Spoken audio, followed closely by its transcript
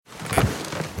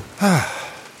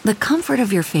The comfort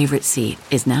of your favorite seat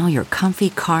is now your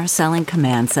comfy car selling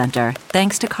command center,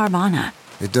 thanks to Carvana.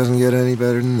 It doesn't get any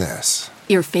better than this.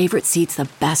 Your favorite seat's the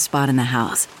best spot in the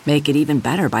house. Make it even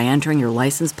better by entering your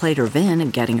license plate or VIN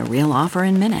and getting a real offer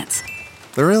in minutes.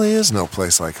 There really is no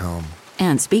place like home.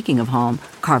 And speaking of home,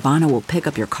 Carvana will pick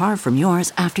up your car from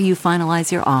yours after you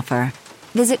finalize your offer.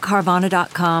 Visit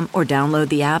Carvana.com or download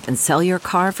the app and sell your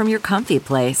car from your comfy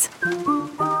place.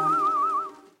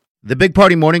 The Big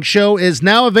Party Morning Show is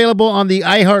now available on the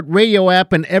iHeartRadio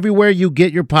app and everywhere you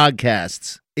get your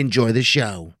podcasts. Enjoy the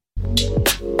show.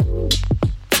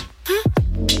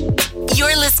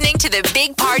 You're listening to the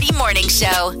Big Party Morning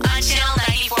Show on Channel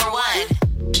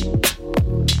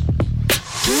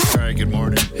 94.1. All right, good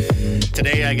morning.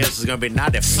 Today, I guess, is going to be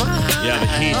 95. Yeah, the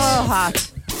heat. Oh,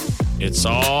 hot. It's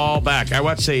all back. I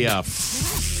watched a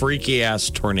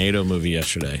freaky-ass tornado movie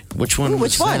yesterday. Which one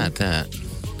was one? that?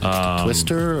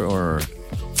 Twister or...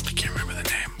 I can't remember the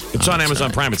name. It's on Amazon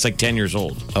Prime. It's like 10 years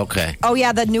old. Okay. Oh,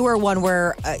 yeah, the newer one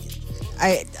where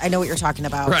I know what you're talking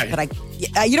about. Right. But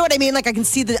you know what I mean? Like I can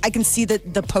see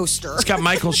the poster. It's got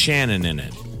Michael Shannon in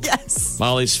it. Yes.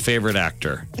 Molly's favorite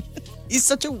actor. He's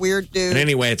such a weird dude. And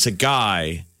anyway, it's a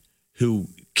guy who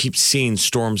keeps seeing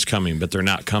storms coming, but they're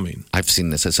not coming. I've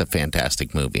seen this. It's a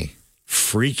fantastic movie.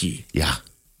 Freaky. Yeah.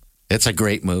 It's a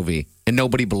great movie. And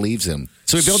nobody believes him.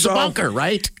 So he builds a bunker,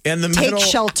 right? In the Take middle.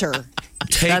 shelter.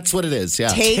 That's what it is, yeah.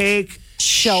 Take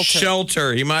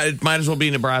shelter. He might as well be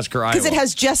Nebraska or Iowa. Because it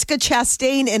has Jessica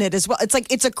Chastain in it as well.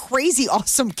 It's a crazy,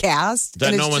 awesome cast. That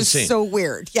and no it's one's just seen. so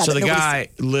weird. Yeah. So that the nobody's guy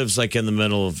lives like in the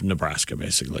middle of Nebraska,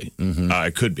 basically.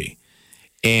 It could be.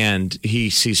 And he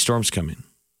sees storms coming.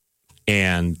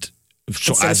 And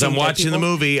so Instead of as I'm seeing dead watching the people?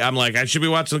 movie, I'm like, I should be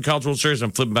watching the cultural series.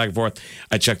 I'm flipping back and forth.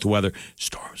 I check the weather.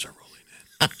 Storms are rolling in.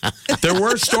 There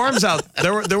were storms out.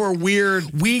 There were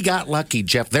weird. We got lucky,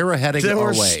 Jeff. They were heading There our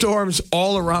were way. storms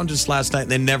all around us last night,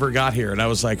 and they never got here. And I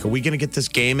was like, are we going to get this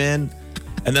game in?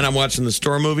 And then I'm watching the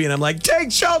storm movie, and I'm like,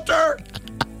 take shelter.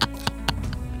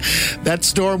 That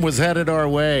storm was headed our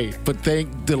way. But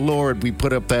thank the Lord we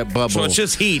put up that bubble. So it's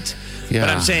just heat. Yeah. But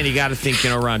I'm saying you got to think,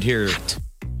 around here,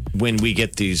 when we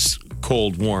get these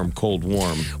cold, warm.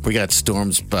 We got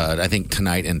storms, but I think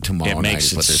tonight and tomorrow night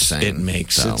is what they're saying. It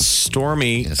makes So, it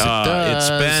stormy. Yes, it does.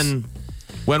 It's been.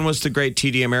 When was the great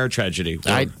TD Ameritrade tragedy?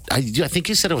 I think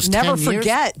you said it was Never 10 years.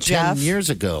 forget, Jeff. 10 years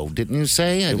ago, didn't you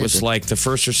say? It was like the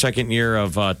first or second year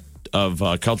of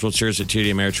cultural series at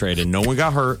TD Ameritrade, and no one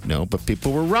got hurt. No, but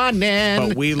people were running.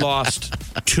 But we lost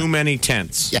too many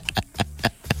tents.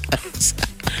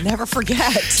 Never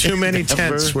forget. Too many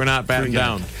tents. We're not batting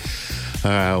down.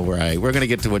 All right. We're going to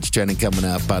get to what's trending coming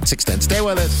up about 6:10. Stay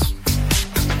with us.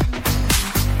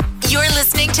 You're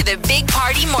listening to the Big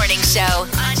Party Morning Show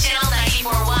on Channel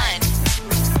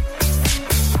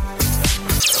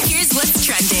 94.1. Here's what's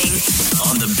trending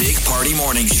on the Big Party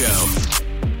Morning Show.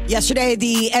 Yesterday,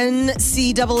 the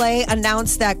NCAA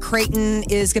announced that Creighton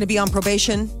is going to be on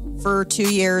probation for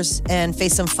 2 years and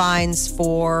face some fines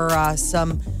for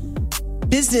some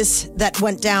business that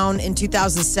went down in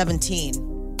 2017.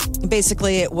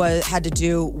 Basically, it had to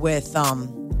do with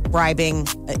bribing,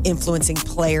 influencing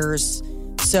players.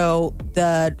 So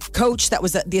the coach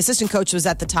the assistant coach was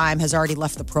at the time has already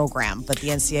left the program, but the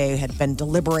NCAA had been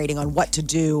deliberating on what to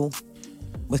do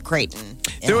with Creighton.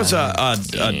 There was a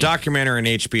documentary on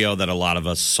HBO that a lot of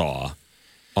us saw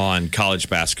on college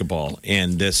basketball,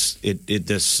 and this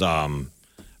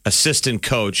assistant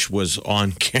coach was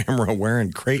on camera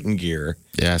wearing Creighton gear.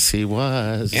 Yes, he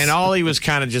was. And all he was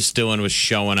kind of just doing was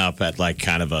showing up at like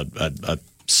kind of a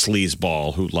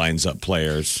sleazeball who lines up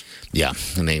players. Yeah.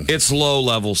 It's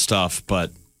low-level stuff,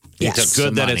 but it's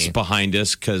good that it's money behind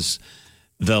us because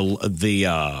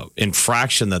the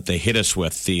infraction that they hit us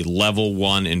with, the level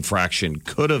 1 infraction,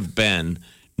 could have been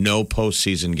no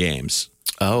postseason games.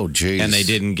 Oh, geez. And they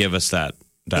didn't give us that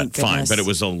Thank fine, goodness. but it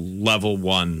was a level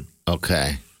 1.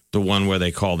 Okay. The one where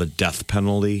they call the death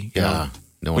penalty. Yeah.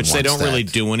 No one which they wants don't really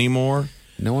that. do anymore.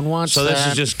 No one wants So that. this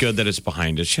is just good that it's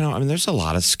behind us. There's a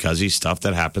lot of scuzzy stuff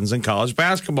that happens in college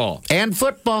basketball. And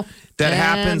football. That And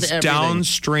happens everything.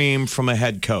 downstream from a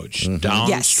head coach,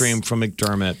 downstream from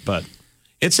McDermott, but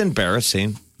it's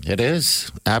embarrassing. It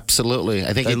is. Absolutely.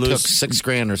 I think They it lose- took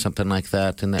 $6,000 or something like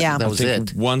that. And that was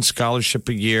it. One scholarship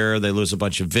a year, they lose a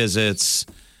bunch of visits.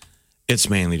 It's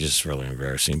mainly just really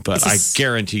embarrassing. But I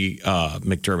guarantee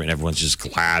McDermott, everyone's just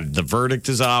glad the verdict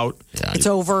is out. Yeah. It's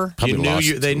over.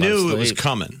 Probably They knew it was sleep.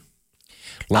 coming.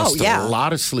 Lost yeah. a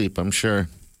lot of sleep, I'm sure.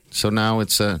 So now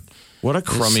it's What a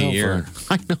crummy over. year.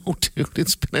 I know, dude.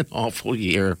 It's been an awful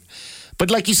year.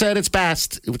 But like you said, it's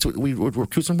past. We're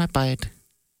cruising right by it.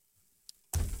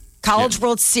 College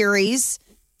World Series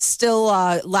Still,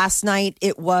 last night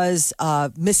it was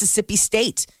Mississippi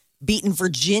State beating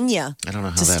Virginia I don't know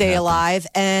how to that stay happened. alive.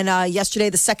 And yesterday,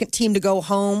 the second team to go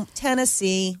home,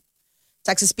 Tennessee.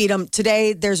 Texas beat them.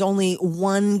 Today, there's only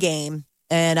one game,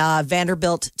 and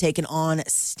Vanderbilt taking on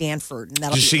Stanford. And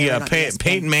that'll Did you be see airing on ESPN.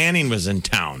 Peyton Manning was in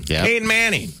town? Yep. Peyton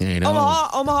Manning. You know,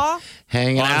 Omaha.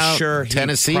 hanging I'm out. sure he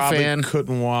Tennessee probably fan.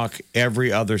 couldn't walk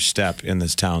every other step in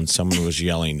this town. Someone was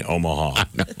yelling Omaha.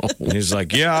 And he's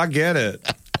like, yeah, I get it.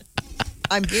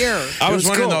 I'm here. I was was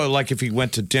wondering, cool. though, like if he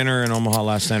went to dinner in Omaha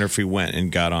last night or if he went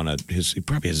and got on he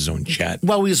probably has his own jet.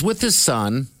 Well, he was with his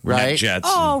son, right? Net jets.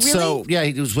 Oh, really? So yeah,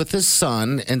 he was with his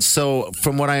son, and so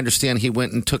from what I understand, he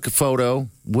went and took a photo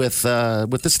with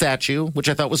the statue, which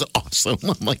I thought was awesome.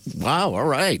 I'm like, wow, all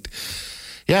right,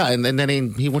 yeah. And then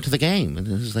he went to the game, and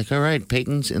it was like, all right,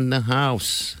 Peyton's in the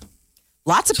house.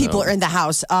 Lots of people are in the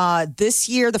house. This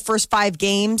year, the first 5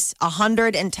 games,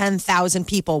 110,000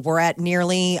 people were at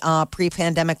nearly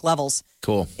pre-pandemic levels.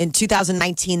 Cool. In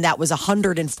 2019, that was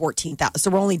 114,000.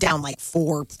 So we're only down like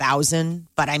 4,000.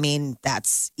 But I mean,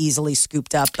 that's easily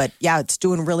scooped up. But yeah, it's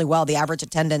doing really well. The average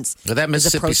attendance. But that is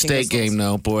Mississippi approaching State those game,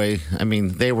 though, boy, I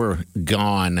mean, they were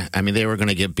gone. I mean, they were going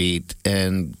to get beat,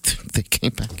 and they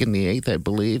came back in the 8th, I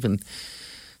believe, and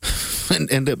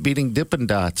ended up beating Dippin'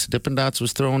 Dots. Dippin' Dots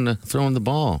was throwing the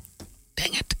ball.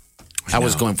 Dang it! I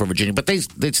was going for Virginia, but they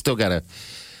still got to.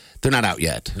 They're not out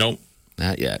yet. Nope.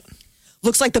 Not yet.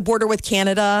 Looks like the border with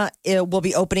Canada it will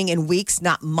be opening in weeks,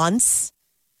 not months.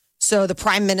 So the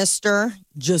Prime Minister,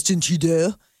 Justin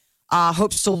Trudeau,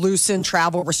 hopes to loosen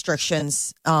travel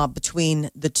restrictions between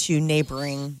the two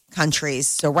neighboring countries.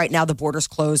 So right now the border's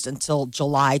closed until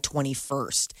July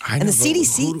 21st. And the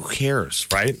CDC... Who cares,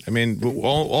 right? I mean,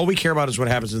 all we care about is what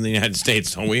happens in the United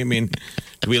States, don't we? I mean,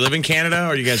 do we live in Canada?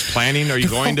 Are you guys planning? Are you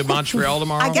going to Montreal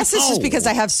tomorrow? I guess it's just No. because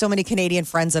I have so many Canadian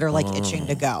friends that are like itching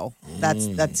to go. That's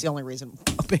the only reason.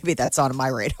 Maybe that's on my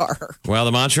radar. Well,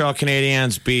 the Montreal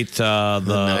Canadiens beat the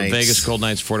Knights. Vegas Gold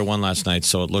Knights 4-1 last night,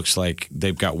 so it looks like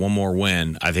they've got one more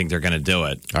win. I think they're going to do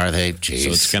it. Are they? Jeez. So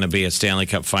it's going to be a Stanley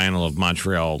Cup final of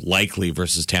Montreal, likely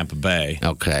versus Tampa Bay.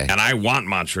 Okay. And I want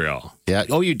Montreal Yeah.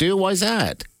 Oh, you do? Why's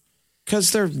that?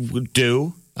 because they're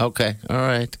due. Okay. All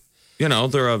right. You know,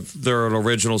 they're an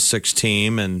original 6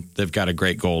 team, and they've got a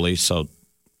great goalie, so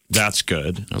that's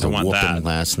good. That was I a want whooping that.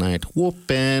 last night.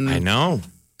 Whooping. I know.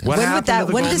 What when happened to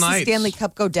the when Golden does the Knights? Stanley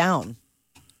Cup go down?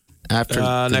 After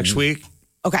Next week.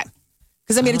 Okay.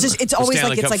 Because I mean, it's The always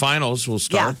Stanley like it's Cup like finals will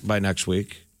start by next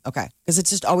week. okay, because it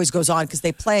just always goes on because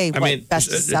they play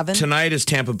best of 7. Tonight is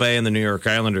Tampa Bay and the New York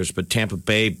Islanders, but Tampa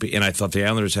Bay, and I thought the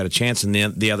Islanders had a chance, and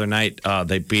the other night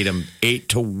they beat them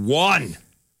 8-1.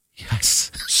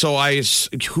 Yes. So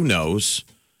who knows?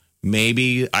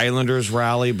 Maybe Islanders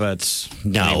rally, but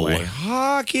No. Anyway,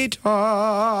 hockey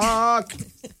talk.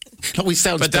 Always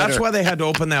sounds But better. that's why they had to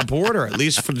open that border, at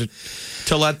least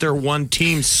to let their one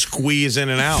team squeeze in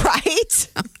and out. Right?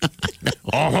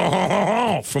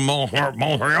 From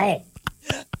Montreal.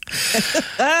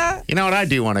 You know what? I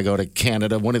do want to go to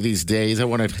Canada one of these days. I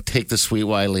want to take the sweet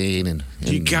Wileen and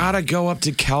You gotta go up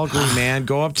to Calgary, man.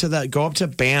 Go up to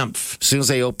Banff. as soon as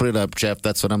they open it up, Jeff,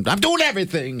 that's what I'm doing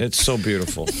everything. It's so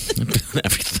beautiful. I'm doing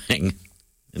everything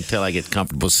until I get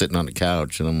comfortable sitting on the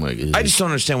couch, and I'm like, I just don't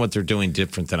understand what they're doing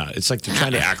different than us. It's like they're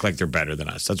trying to act like they're better than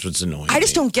us. That's what's annoying. I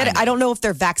just me. don't get it. I don't know if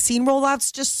their vaccine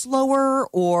rollout's just slower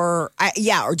or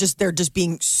just they're just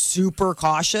being super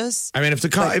cautious. I mean, if the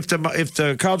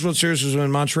College World Series was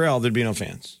in Montreal, there'd be no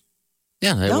fans.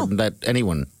 yeah, they No. wouldn't let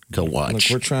anyone go Like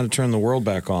watch. we're trying to turn the world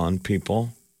back on,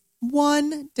 people.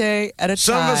 One day at a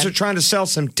Some time. of us are trying to sell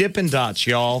some Dippin' Dots,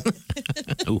 y'all.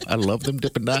 Ooh, I love them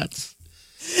Dippin' Dots.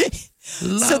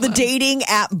 So the dating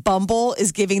app Bumble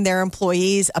is giving their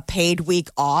employees a paid week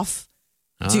off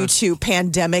due to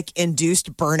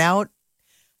pandemic-induced burnout.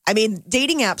 I mean,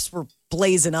 dating apps were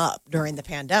blazing up during the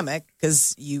pandemic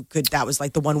because that was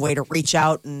like the one way to reach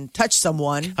out and touch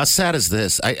someone. How sad is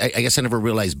this? I guess I never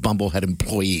realized Bumble had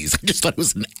employees. I just thought it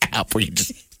was an app where you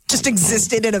Just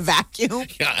existed in a vacuum.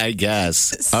 Yeah, I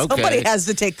guess. Somebody Okay. has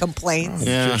to take complaints.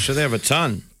 Yeah. Sure, they have a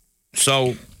ton.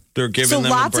 So they're giving So them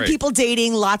lots a of break. people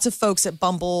dating, lots of folks at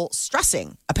Bumble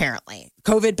stressing, apparently.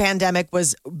 COVID pandemic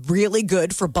was really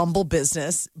good for Bumble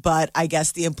business, but I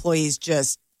guess the employees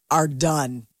just are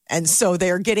done. And so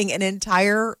they're getting an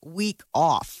entire week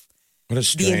off. What a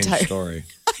strange entire- story.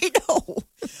 I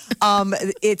know.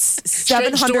 It's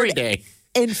Strange story day.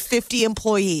 750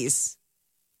 employees.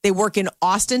 They work in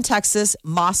Austin, Texas,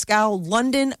 Moscow,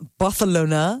 London,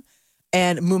 Barcelona,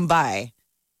 and Mumbai.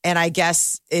 And I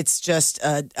guess it's just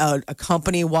a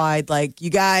company-wide, like, you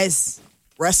guys,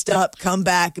 rest up, come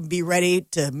back, and be ready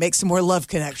to make some more love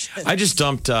connections. I just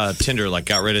dumped Tinder, like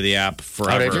got rid of the app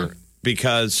forever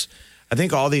because I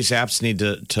think all these apps need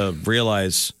to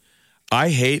realize I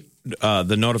hate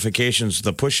the notifications,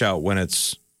 the push out when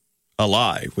it's a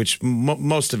lie, which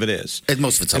most of it is. And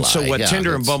most of it's a lie. So what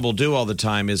Tinder and Bumble do all the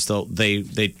time is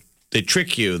they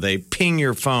trick you. They ping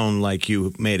your phone like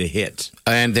you made a hit.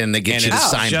 And then they get you to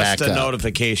sign back up. It's just a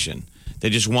notification. They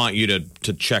just want you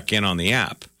to check in on the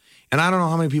app. And I don't know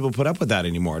how many people put up with that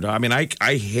anymore. I mean, I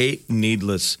hate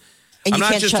needless. And I'm you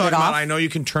not can't just shut talking it off? about, I know you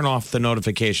can turn off the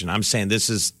notification. I'm saying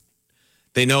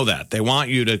they know that. They want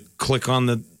you to click on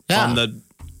the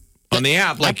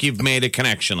app like you've made a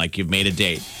connection, like you've made a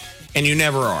date. And you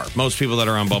never are. Most people that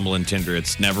are on Bumble and Tinder,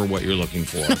 it's never what you're looking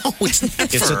for. No, it's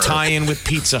never. It's a tie-in with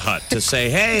Pizza Hut to say,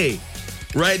 hey,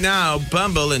 right now,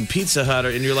 Bumble and Pizza Hut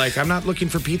and you're like, I'm not looking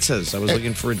for pizzas. I was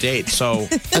looking for a date. So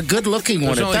a good-looking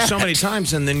one. There's only at so that. many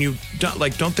times, and then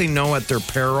don't they know at their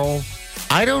peril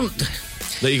I don't.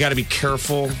 that you got to be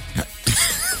careful?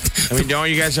 I mean, don't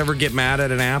you guys ever get mad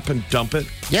at an app and dump it?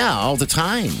 Yeah, all the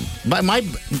time.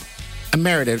 I'm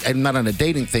married. I'm not on a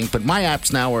dating thing, but my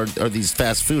apps now are these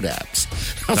fast food apps.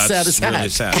 How sad is that? Really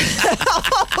sad.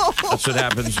 That's what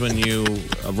happens when you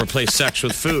replace sex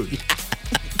with food.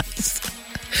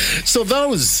 So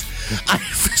those,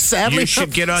 sadly, You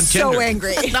should get on Tinder. So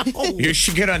angry. You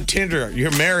should get on Tinder.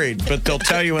 You're married, but they'll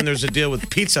tell you when there's a deal with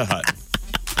Pizza Hut.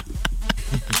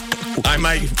 I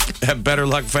might have better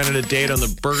luck finding a date on the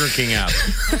Burger King app.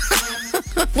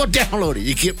 Well, download it.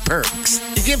 You get perks.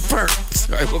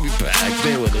 All right, we'll be back.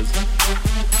 Stay with us.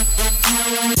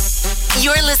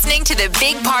 You're listening to the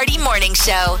Big Party Morning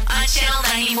Show on Channel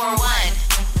 94.1.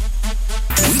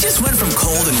 We just went from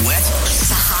cold and wet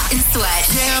To hot and sweat.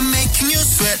 Yeah, I'm making you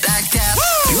sweat like that.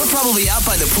 You were probably out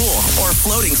by the pool or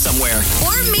floating somewhere.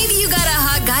 Or maybe you got a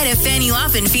hot guy to fan you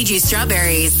off and feed you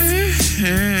strawberries.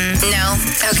 No?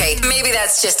 Okay, maybe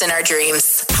that's just in our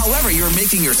dreams. However, you're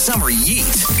making your summer yeet.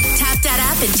 Tap that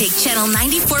app and take Channel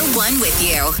 94.1 with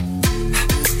you.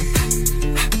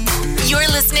 You're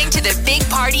listening to the Big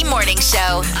Party Morning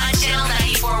Show on Channel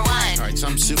 94.1. All right, so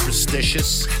I'm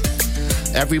superstitious.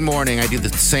 Every morning I do the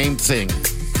same thing.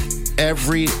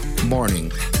 Every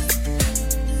morning.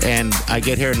 And I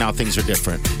get here and now things are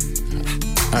different.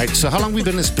 All right, so how long have we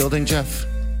been in this building, Jeff?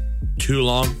 Too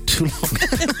long. Too long.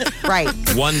 Right.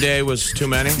 One day was too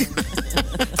many.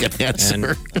 Good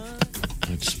answer.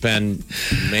 It's been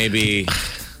maybe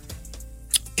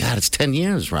God, it's 10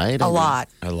 years, right? A lot.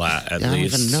 at I don't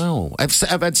least. even know.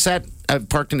 I've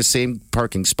parked in the same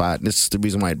parking spot. And this is the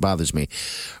reason why it bothers me.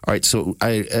 All right, so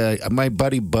my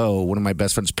buddy Bo, one of my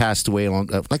best friends, passed away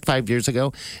like 5 years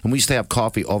ago, and we used to have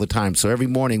coffee all the time. So every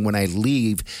morning when I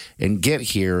leave and get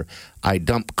here, I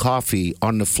dump coffee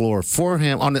on the floor for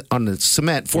him, on the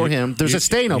cement for him. There's a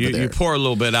stain over there. You pour a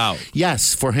little bit out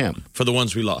Yes, for him. for the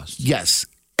ones we lost. Yes,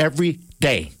 every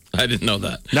day. I didn't know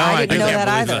that. No, I didn't know can't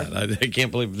that believe either. that. I can't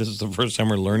believe this is the first time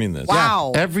we're learning this.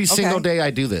 Wow. Every single Okay. day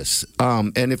I do this.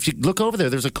 And if you look over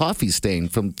there's a coffee stain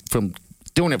from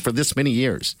doing it for this many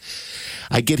years.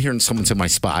 I get here and someone's in my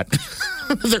spot.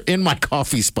 They're in my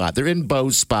coffee spot. They're in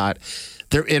Bo's spot.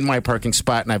 They're in my parking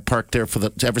spot, and I've parked there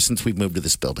ever since we moved to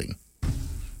this building.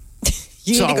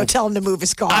 You need to So, go tell him to move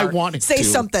his car. I wanted say to.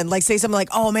 something like,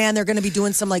 oh man, they're going to be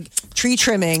doing some like tree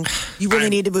trimming. You really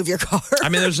need to move your car. I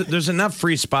mean, there's enough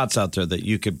free spots out there that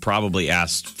you could probably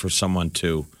ask for someone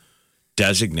to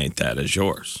designate that as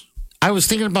yours. I was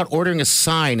thinking about ordering a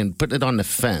sign and putting it on the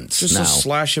fence. Just now. a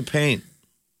slash of paint.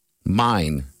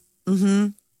 Mine. Mm-hmm.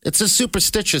 It's a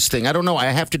superstitious thing. I don't know. I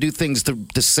have to do things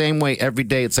the same way every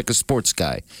day. It's like a sports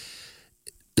guy.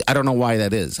 I don't know why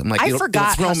that is. I'm like, it'll throw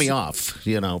how me off,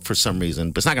 for some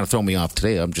reason. But it's not going to throw me off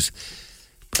today. I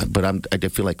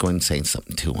did feel like going and saying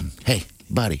something to him. Hey,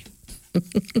 buddy.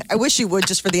 I wish you would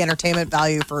just for the entertainment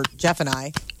value for Jeff and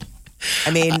I.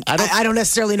 I mean, I don't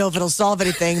necessarily know if it'll solve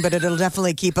anything, but it'll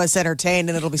definitely keep us entertained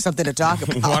and it'll be something to talk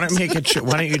about. Why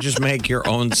don't you just make your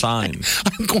own sign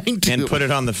I'm going to. and put it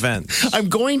on the fence? I'm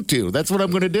going to. That's what I'm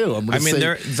going to do. I mean,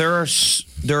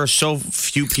 there are so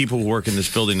few people who work in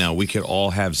this building now. We could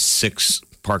all have 6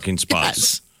 parking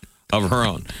spots of our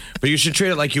own. But you should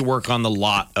treat it like you work on the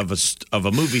lot of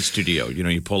a movie studio.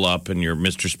 You pull up and you're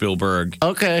Mr. Spielberg.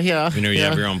 Okay, yeah. You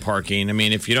have your own parking. I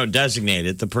mean, if you don't designate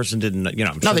it, the person didn't.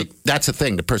 That's the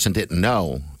thing. The person didn't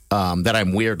know that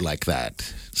I'm weird like that.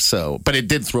 So, but it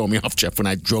did throw me off, Jeff. When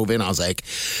I drove in, I was like,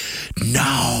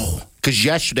 no. Because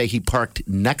yesterday he parked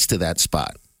next to that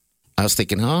spot. I was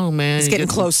thinking, oh, man. It's getting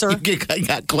closer. He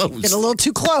got close. Getting a little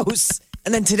too close.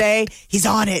 And then today, he's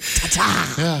on it.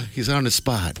 Ta-ta. Yeah, he's on the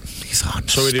spot. He's on the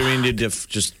So spot. we do mean to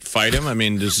just fight him? I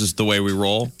mean, this is the way we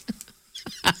roll?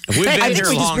 We've been I here think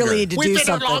we just longer. really need to We've do been here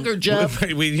something. longer, Jeff.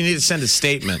 We need to send a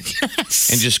statement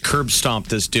and just curb stomp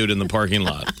this dude in the parking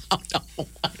lot.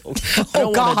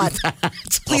 Oh, God.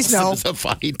 Please no. It's a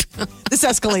fight. This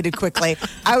escalated quickly.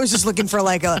 I was just looking for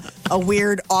like a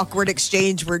weird, awkward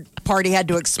exchange where Party had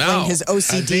to explain his I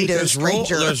OCD think to a there's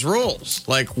stranger. There's rules.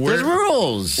 Like There's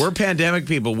rules. We're pandemic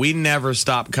people. We never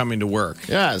stop coming to work.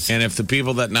 Yes. And if the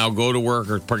people that now go to work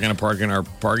are going to park in our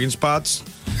parking spots,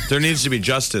 there needs to be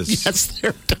justice. Yes,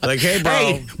 they're done. Like, hey, bro.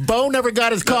 Hey, Bo never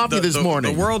got his coffee this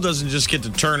morning. The world doesn't just get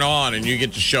to turn on and you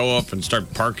get to show up and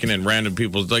start parking in random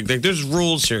people's. Like there's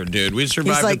rules here, dude. We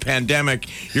survived like- the pandemic.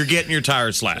 You're getting your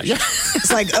tires slashed.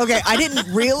 It's like, okay, I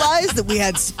didn't realize that we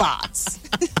had spots.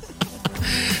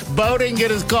 Bo didn't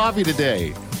get his coffee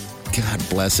today. God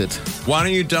bless it. Why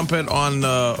don't you dump it on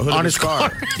the hood On of his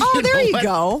car. Oh, there know you what?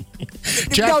 go.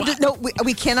 Jeff, No,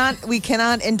 we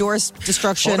cannot endorse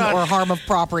destruction Hold on. or harm of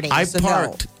property. I so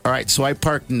parked. All right, so I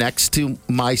parked next to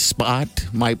my spot,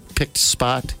 my picked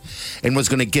spot, and was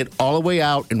going to get all the way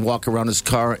out and walk around his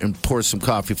car and pour some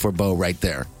coffee for Bo right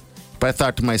there. But I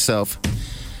thought to myself,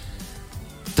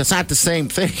 that's not the same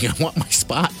thing. I want my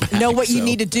spot back. No, what you So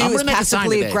need to do I'm is gonna make a sign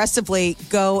passively today. aggressively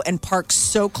go and park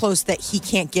so close that he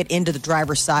can't get into the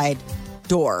driver's side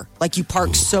door. Like you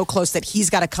park so close that he's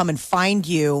got to come and find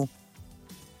you.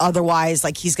 Otherwise,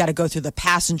 like he's got to go through the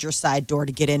passenger side door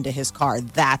to get into his car.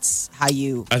 That's how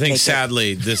you. I think make it.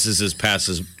 sadly this is as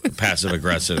passive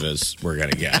aggressive as we're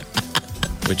gonna get,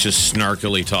 which is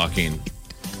snarkily talking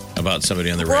about somebody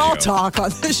on the We're radio. all talk on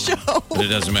this show. But it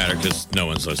doesn't matter because no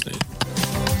one's listening.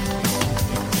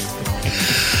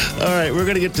 All right, we're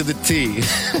going to get to the tea.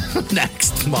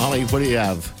 Next, Molly, what do you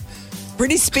have?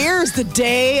 Britney Spears, the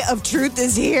day of truth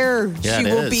is here. Yeah, She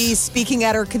it will is. be speaking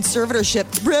at her conservatorship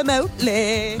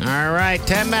remotely. All right,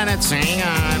 10 minutes. Hang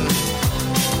on.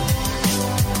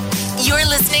 You're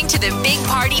listening to the Big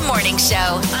Party Morning Show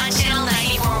on Channel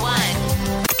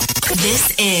 94.1. This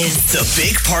is The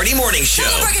Big Party Morning Show.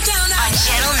 Break it down on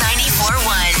Channel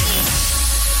 94.1.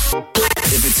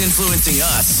 If it's influencing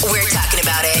us, We're talking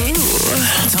about it.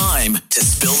 time to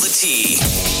spill the tea.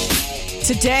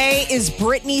 Today is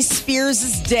Britney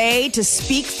Spears' day to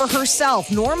speak for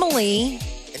herself. Normally,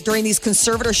 during these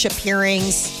conservatorship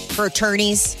hearings, her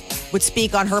attorneys would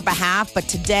speak on her behalf, but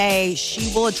today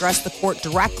she will address the court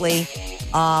directly,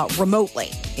 remotely.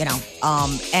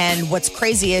 And what's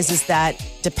crazy is that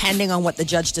depending on what the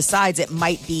judge decides, it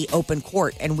might be open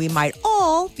court, and we might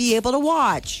all be able to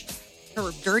watch her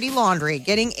dirty laundry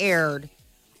getting aired.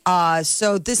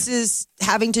 So this is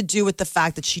having to do with the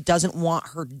fact that she doesn't want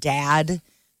her dad,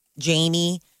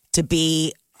 Jamie, to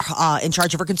be in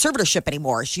charge of her conservatorship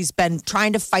anymore. She's been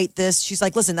trying to fight this. She's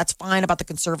like, listen, that's fine about the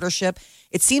conservatorship.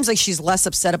 It seems like she's less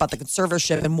upset about the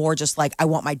conservatorship and more just like, I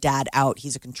want my dad out.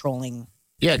 He's a controlling.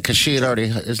 Yeah, because she had already,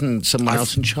 isn't someone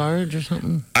else in charge or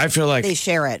something? I feel like They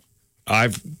share it.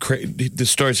 the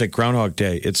story's like Groundhog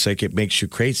Day. It's like it makes you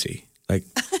crazy. Like,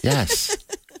 Yes.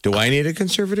 do I need a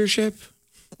conservatorship?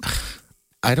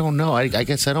 I don't know. I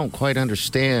guess I don't quite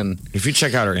understand. If you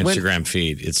check out her Instagram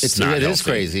feed, it's not It is healthy.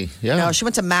 crazy. Yeah. No, she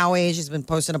went to Maui. She's been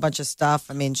posting a bunch of stuff.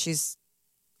 I mean, she's.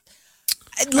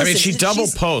 I mean, she double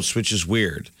she's- posts, which is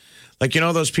weird. Like, you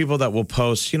know, those people that will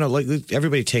post, like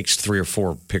everybody takes 3 or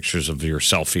 4 pictures of your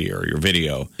selfie or your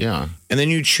video. Yeah. And then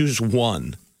you choose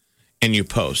one and you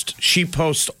post. She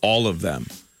posts all of them.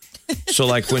 So,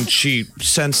 like, when she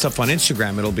sends stuff on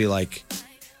Instagram, it'll be like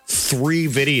 3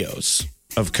 videos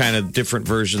of kind of different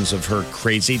versions of her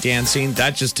crazy dancing.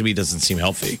 That just to me doesn't seem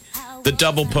healthy. The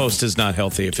double post is not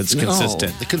healthy if it's No,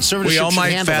 consistent. the conservatorship We all should might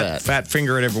handle that. fat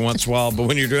finger it every once in a while, but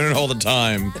when you're doing it all the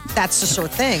time, That's the sort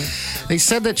of thing. They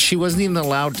said that she wasn't even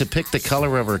allowed to pick the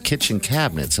color of her kitchen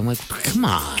cabinets. I'm like, come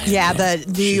on. Yeah, the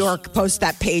New York Post,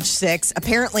 that page 6.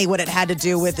 Apparently, what it had to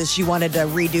do with is she wanted to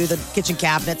redo the kitchen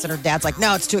cabinets, and her dad's like,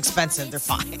 no, it's too expensive. They're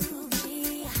fine.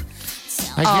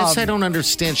 I guess I don't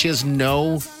understand.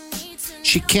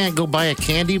 She can't go buy a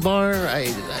candy bar.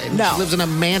 No. She lives in a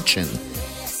mansion.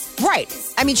 Right.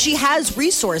 I mean, she has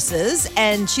resources,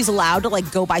 and she's allowed to,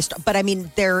 like, go buy stuff. But, I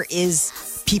mean,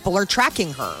 people are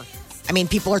tracking her. I mean,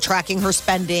 people are tracking her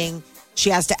spending.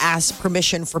 She has to ask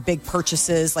permission for big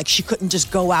purchases. Like, she couldn't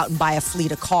just go out and buy a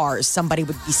fleet of cars. Somebody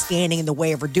would be standing in the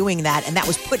way of her doing that. And that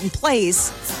was put in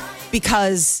place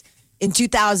because in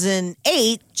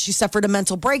 2008, she suffered a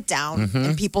mental breakdown,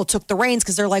 and people took the reins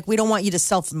because they're like, we don't want you to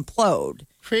self-implode.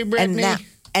 Free Britney.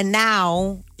 And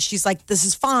now she's like, this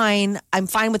is fine. I'm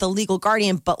fine with a legal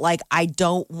guardian, but like, I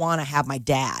don't want to have my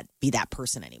dad be that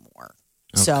person anymore.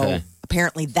 So Okay.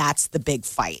 apparently that's the big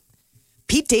fight.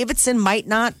 Pete Davidson might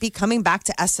not be coming back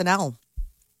to SNL.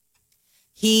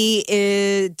 He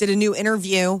did a new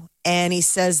interview and he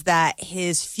says that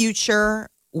his future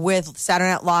with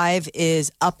Saturday Night Live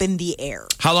is up in the air.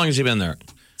 How long has he been there?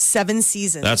 7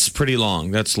 seasons. That's pretty long.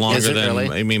 That's longer than, really?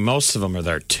 I mean, most of them are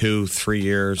there 2-3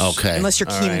 years. Okay. Unless you're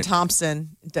All Kenan right. Thompson.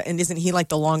 And isn't he like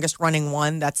the longest running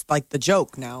one? That's like the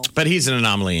joke now. But he's an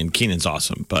anomaly, and Keenan's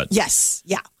awesome. But Yes.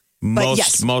 Yeah. But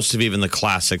yes. most of even the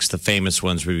classics, the famous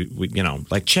ones, we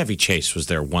like Chevy Chase was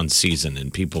there one season,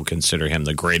 and people consider him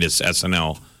the greatest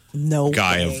SNL No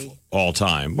guy way. of all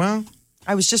time. Well,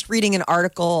 I was just reading an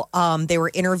article. They were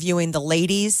interviewing the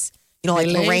ladies, like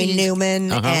The Lorraine ladies.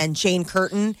 Newman and Jane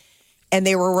Curtin. And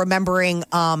they were remembering.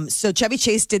 So Chevy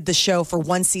Chase did the show for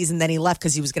one season, then he left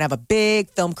because he was going to have a big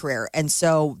film career. And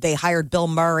so they hired Bill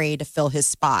Murray to fill his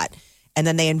spot. And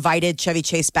then they invited Chevy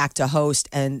Chase back to host,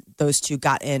 and those two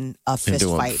got in a fist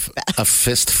Into fight. a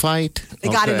fist fight? They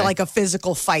got into Okay. like a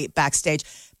physical fight backstage.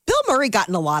 Bill Murray got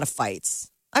in a lot of fights.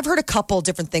 I've heard a couple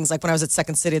different things. Like when I was at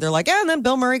Second City, they're like, and then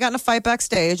Bill Murray got in a fight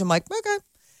backstage. I'm like, okay.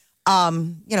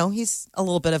 He's a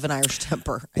little bit of an Irish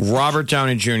temper. Robert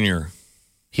Downey Jr.,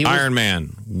 He was- Iron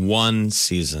Man, 1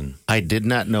 season. I did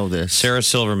not know this. Sarah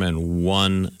Silverman,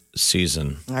 1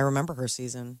 season. I remember her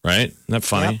season. Right? Isn't that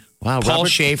funny? Yep. Wow, Paul Robert-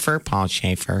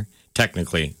 Schaefer,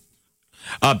 technically.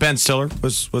 Ben Stiller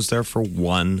was there for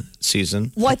 1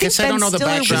 season. Well, I think guess I don't know the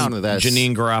Stiller background of that.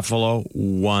 Janine Garofalo,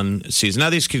 1 season. Now,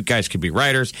 these guys could be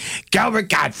writers. Gilbert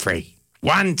Godfrey,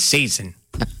 1 season.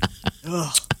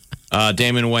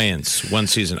 Damon Wayans, 1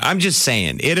 season. I'm just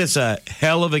saying, it is a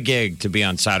hell of a gig to be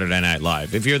on Saturday Night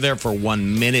Live. If you're there for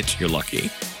 1 minute, you're lucky.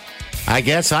 I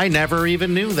guess I never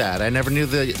even knew that. I never knew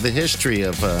the history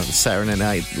of Saturday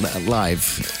Night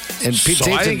Live. And Pete So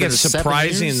I Davidson think been it's 7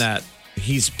 surprising years? that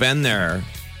he's been there.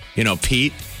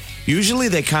 Pete, usually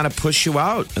they kind of push you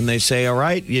out and they say, all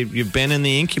right, you've been in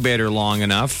the incubator long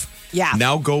enough. Yeah.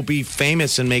 Now go be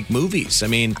famous and make movies. I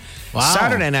mean, Wow.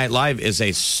 Saturday Night Live is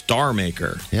a star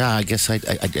maker. Yeah, I guess I just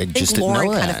I think didn't Lauren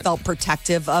know that. kind of felt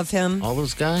protective of him. All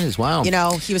those guys, wow.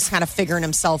 He was kind of figuring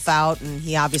himself out, and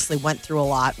he obviously went through a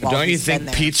lot. While Don't you he's been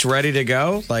think there. Pete's ready to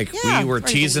go? Like Yeah, we were ready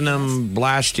to teasing leave him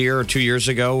last year or 2 years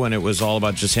ago when it was all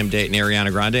about just him dating Ariana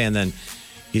Grande, and then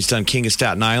he's done King of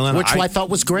Staten Island, Which I thought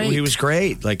was great. He was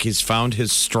great. Like he's found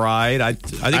his stride. I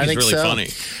think he's really so. funny.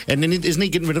 And then isn't he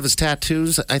getting rid of his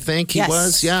tattoos? I think he Yes.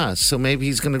 was. Yeah. So maybe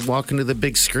he's going to walk into the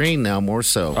big screen now more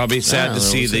so. I'll be sad Yeah, to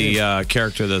see we'll see. the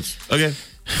character that's okay.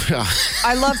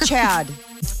 I love Chad.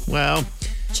 Well,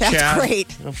 Chad's Chad.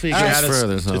 great. hopefully he Chad, goes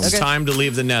further. So. it's time to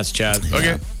leave the nest, Chad.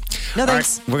 Okay. No All right,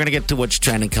 thanks. we're going to get to what's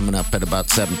trending coming up at about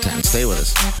 7:10. Stay with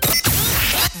us.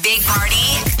 Big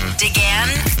Party, DeGan,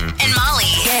 and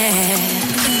Molly.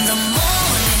 In the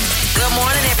morning. Good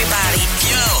morning, everybody.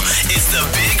 Yo, it's the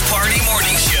Big Party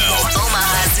Morning Show.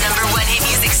 Omaha's #1 hit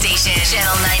music station,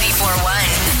 Channel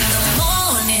 94.1. In the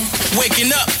morning.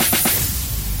 Waking up.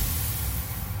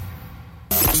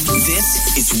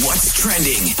 This is what's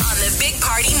trending. On the Big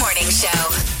Party Morning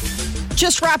Show.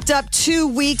 Just wrapped up 2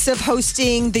 weeks of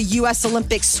hosting the U.S.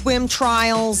 Olympic swim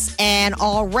trials, and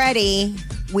already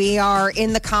we are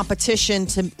in the competition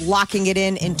to locking it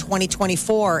in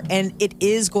 2024, and it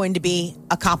is going to be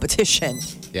a competition.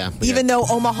 Yeah. Even though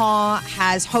Omaha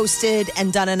has hosted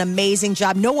and done an amazing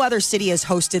job, no other city has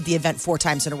hosted the event 4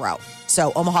 times in a row.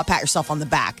 So Omaha, pat yourself on the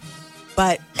back.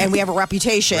 And we have a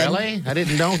reputation. Really? I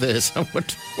didn't know this.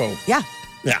 What? Whoa. Yeah.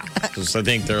 Yeah. Because I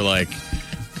think they're like,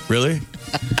 really?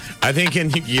 I think in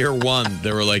year 1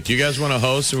 they were like, "Do you guys want to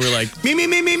host?" And we were like, "Me, me,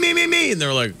 me, me, me, me, me." And they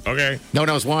were like, "Okay." No one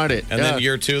else wanted it. And Yeah. then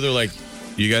year 2 they're like,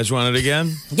 "You guys want it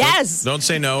again?" Yes. Don't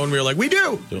say no. And we were like, "We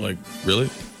do." They're like, "Really?"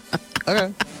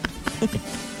 Okay.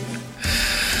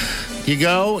 You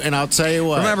go, and I'll tell you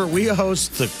what. Remember, we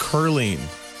host the curling.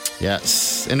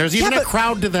 Yes. And there's even Yeah, a but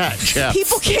crowd to that, Jeff.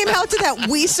 People came out to that.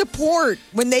 We support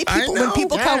when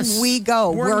people yes. come, we go.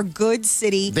 We're- We're a good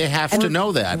city. They have to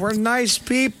know that. We're nice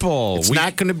people. It's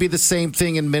not going to be the same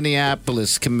thing in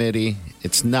Minneapolis, committee.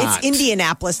 It's not. It's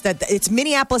Indianapolis. It's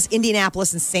Minneapolis,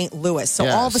 Indianapolis, and St. Louis. So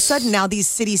all of a Yes. sudden now these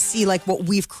cities see like what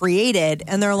we've created,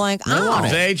 and they're like, oh,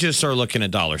 They just are looking at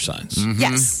dollar signs.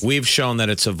 yes. We've shown that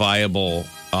it's a viable.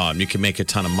 You can make a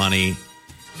ton of money.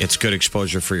 It's good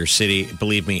exposure for your city.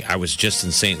 Believe me, I was just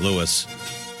in St. Louis.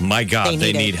 My God, They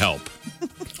they need need it. help.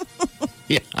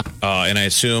 Yeah, And I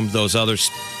assume those other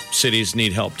cities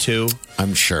need help too.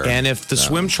 I'm sure. And if the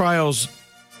swim trials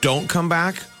don't come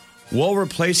back, we'll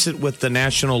replace it with the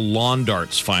National Lawn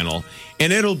Darts Final,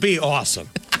 and it'll be awesome.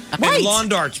 Right. And lawn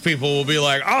darts people will be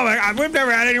like, "Oh my God, we've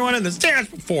never had anyone in the stands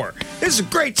before. This is a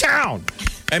great town."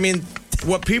 I mean,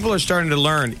 what people are starting to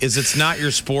learn is it's not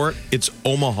your sport, it's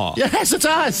Omaha. Yes, it's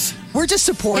us. We're just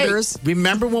supporters. Hey,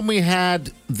 remember when we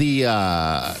had the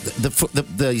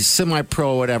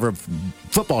semi-pro whatever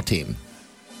football team?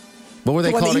 What were they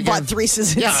The one called that you again? bought 3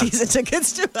 season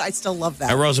tickets to. I still love that.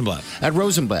 At Rosenblatt. At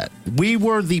Rosenblatt. We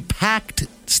were the packed,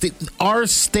 our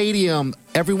stadium,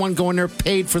 everyone going there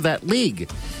paid for that league.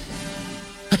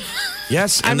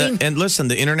 Yes, and listen,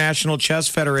 the International Chess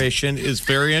Federation is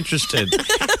very interested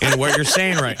in what you're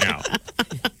saying right now.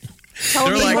 Tell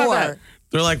me more.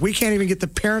 They're like, we can't even get the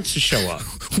parents to show up.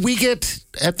 We get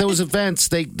at those events,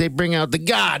 they bring out The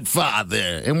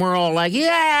Godfather, and we're all like,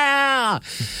 yeah.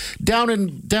 Down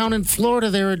in Florida,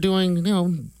 they were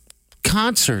doing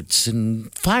concerts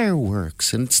and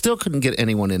fireworks, and still couldn't get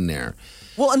anyone in there.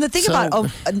 Well, and the thing about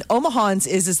Omahans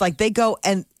is like they go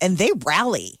and they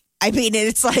rally. I mean,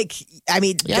 it's like,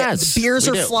 Yes, the beers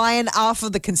we are do. flying off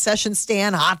of the concession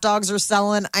stand. Hot dogs are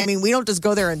selling. I mean, we don't just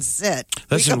go there and sit.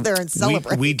 Listen, we go there and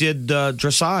celebrate. We did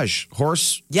dressage,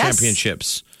 horse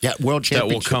championships. Yeah, world That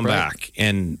will championship. come right? back.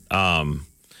 And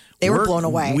They were blown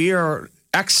away. We are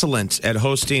excellent at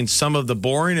hosting some of the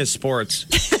boringest sports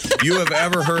you have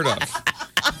ever heard of.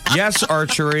 Yes,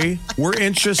 archery. We're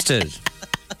interested.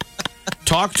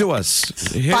 Talk to us.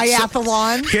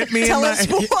 Biathlon. Hit me Tell in us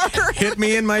my more. hit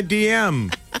me in my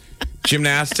DM.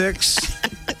 Gymnastics.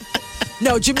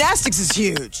 No, gymnastics is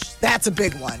huge. That's a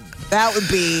big one. That would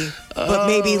be, but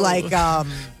maybe like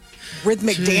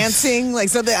rhythmic dancing, like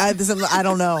something. I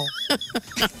don't know.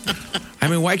 I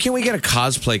mean, why can't we get a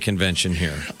cosplay convention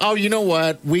here? Oh, you know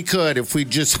what? We could if we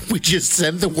just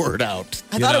send the word out.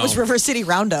 I thought it was River City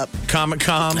Roundup.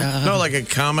 Comic-Con? No, like a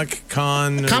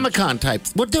Comic-Con. Comic-Con type.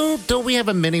 Well, don't we have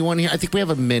a mini one here? I think we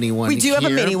have a mini one. We do have a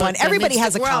here, mini but one. that Everybody needs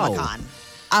has to a grow. Comic-Con.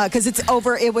 Because it's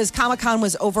over. It was Comic-Con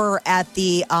was over at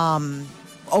the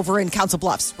over in Council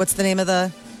Bluffs. What's the name of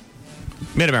the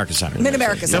Mid-America Center.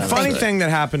 Mid-America The Center? funny Thank you. thing that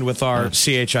happened with our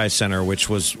CHI Center, which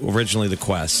was originally the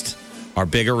Quest, our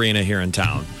big arena here in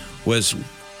town, was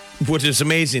what is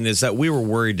amazing is that we were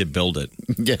worried to build it.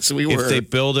 Yes, we were. If they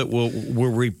build it,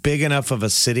 were we big enough of a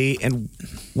city? And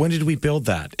when did we build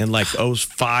that? In like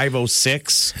 05,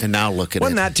 06? And now look at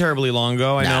Wasn't it. that terribly long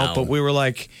ago? I know, No. but we were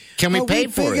like, Can we are pay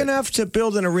we for big it? enough to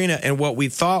build an arena? And what we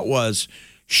thought was,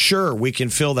 sure, we can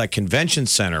fill that convention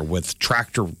center with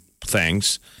tractor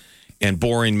things and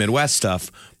boring Midwest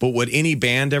stuff. But would any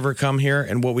band ever come here?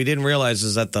 And what we didn't realize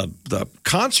is that the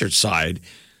concert side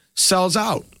sells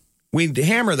out. We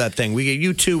hammer that thing. We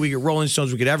get U2, we get Rolling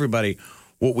Stones, we get everybody.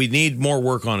 What we need more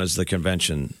work on is the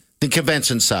convention The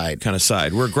convention side. kind of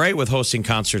side. We're great with hosting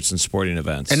concerts and sporting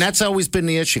events. And that's always been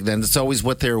the issue. Then it's always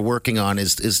what they're working on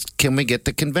is can we get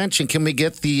the convention? Can we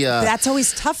get the? That's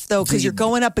always tough though, because you're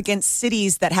going up against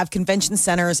cities that have convention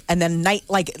centers, and then night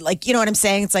like you know what I'm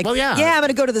saying? It's like, Well, yeah. I'm going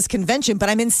to go to this convention, but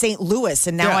I'm in St. Louis,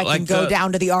 and now Yeah, I can like go the-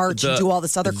 down to the Arch and do all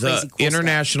this other crazy cool The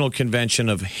International Convention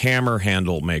of Hammer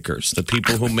Handle Makers, the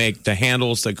people who make the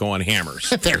handles that go on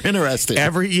hammers. they're interested.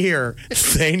 Every year,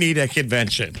 they need a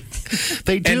convention.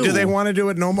 They do. And do they want to do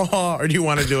it in Omaha or do you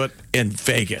want to do it in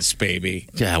Vegas, baby?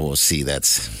 Yeah, we'll see.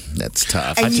 That's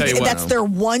tough. And I tell you what. that's their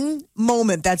one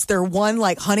moment. That's their one,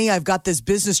 like, honey, I've got this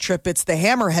business trip. It's the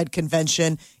Hammerhead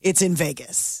Convention. It's in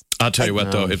Vegas. I'll tell you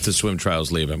what, though, if the swim trials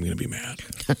leave, I'm going to be mad.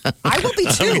 I will be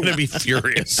I'm too. going to be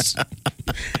furious.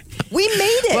 We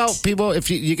made it. Well, people, if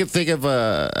you can think of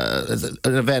an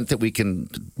event that we can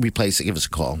replace it, give us a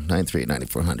call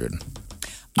 938-9400.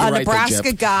 A You're right there,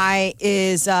 Nebraska Jeff. guy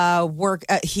is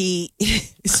he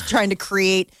is trying to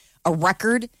create a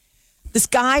record. This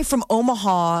guy from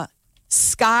Omaha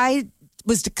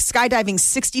was skydiving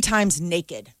 60 times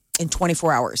naked in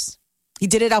 24 hours. He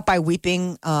did it out by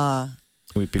Weeping.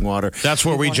 Weeping Water. That's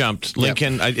where we jumped.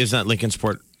 Lincoln, isn't that Lincoln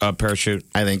Sport Parachute?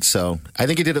 I think so. I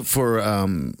think he did it for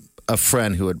a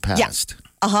friend who had passed.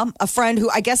 A friend who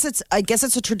I guess it's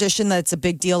a tradition that it's a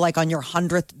big deal. Like on your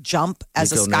 100th jump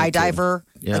as a go naked. skydiver,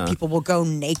 Yeah. that people will go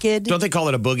naked. Don't they call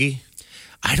it a boogie?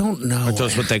 I don't know. Aren't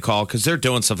those what they call? Because they're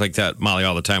doing stuff like that, Molly,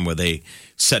 all the time where they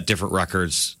set different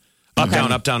records. Up,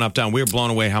 down, up, down, up, down. We were blown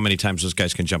away how many times those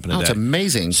guys can jump in a Oh, day. it's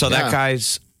amazing. So Yeah. that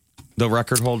guy's the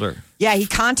record holder. Yeah, he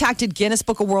contacted Guinness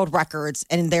Book of World Records,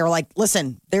 and they were like,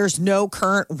 "Listen, there's no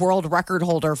current world record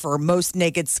holder for most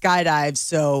naked skydives,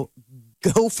 so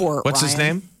go for it." What's his Ryan."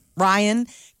 name? Ryan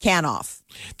Canoff.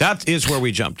 That is where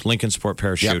we jumped. Lincoln Sport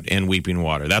Parachute in Weeping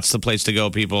Water. That's the place to go,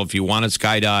 people. If you want to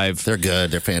skydive, They're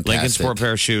good. They're fantastic. Lincoln Sport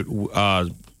Parachute.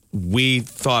 We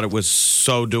thought it was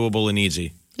so doable and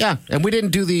easy. Yeah, and we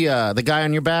didn't do the guy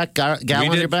on your back, gal we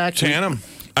on did your back. tandem.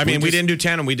 I mean, we just- didn't do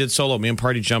tandem. We did solo. Me and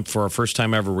Party jumped for our first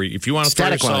time ever. If you want to throw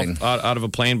Static yourself line. out of a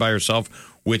plane by yourself,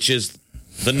 which is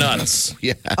The nuts.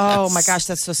 Yes. Oh my gosh,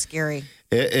 that's so scary.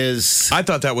 It is. I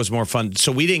thought that was more fun.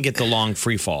 So we didn't get the long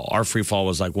free fall. Our free fall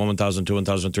was like 1,000,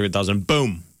 2,000, 3,000,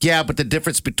 boom. Yeah, but the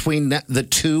difference between the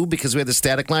two, because we had the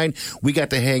static line, we got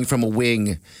to hang from a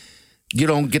wing. You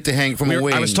don't get to hang from a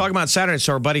wing. I was talking about Saturday.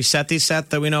 So our buddy Seth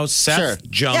that we know, Seth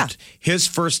jumped. Yeah. His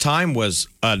first time was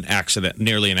an accident,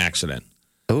 nearly an accident.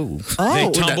 Oh.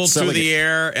 They tumbled through the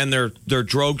air and their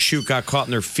drogue chute got caught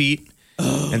in their feet.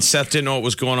 And Seth didn't know what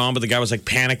was going on, but the guy was like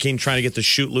panicking, trying to get the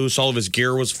chute loose. All of his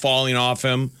gear was falling off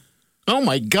him. Oh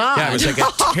my God. Yeah, it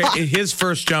was like his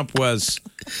first jump was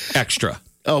extra.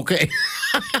 Okay.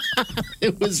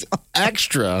 It was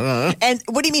extra, huh? And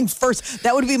what do you mean first?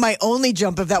 That would be my only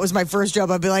jump if that was my first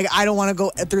jump. I'd be like, I don't want to go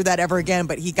through that ever again.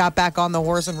 But he got back on the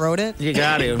horse and rode it. You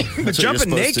got to. That's jumping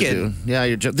naked.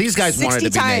 Yeah, these guys wanted to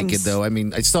be 60 times. naked, though. I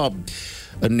mean, I saw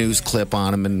a news clip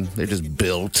on them, and they're just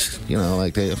built. You know,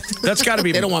 like they. That's got to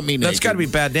be. They don't want me naked. That's got to be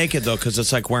bad naked though, because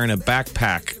it's like wearing a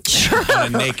backpack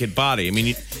on a naked body. I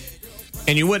mean,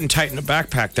 you wouldn't tighten a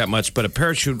backpack that much, but a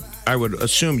parachute, I would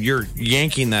assume you're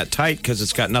yanking that tight because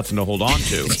it's got nothing to hold on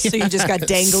to. So you just got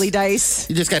dangly dice.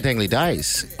 You just got dangly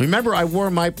dice. Remember, I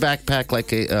wore my backpack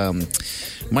like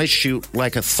my chute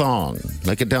like a thong,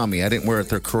 like a dummy. I didn't wear it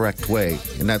the correct way,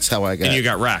 and that's how I got. And you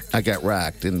got racked. I got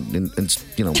racked, and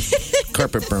you know,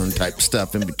 carpet burn type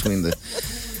stuff in between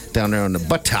down there on the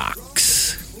buttocks.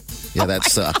 Yeah, that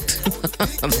sucked.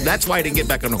 That's why I didn't get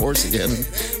back on the horse again.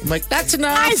 I'm like, that's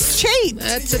enough. Nice cheat.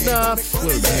 That's enough.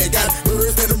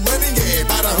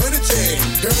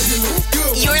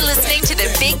 You're listening to the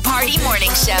Big Party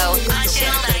Morning Show on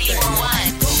Channel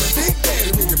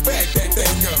 94.1.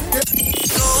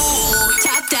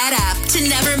 Tap that app to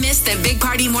never miss the Big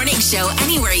Party Morning Show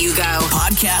anywhere you go.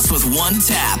 Podcast with one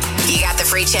tap. You got the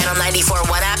free Channel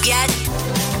 94.1 app yet?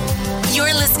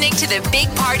 You're listening to the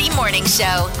Big Party Morning Show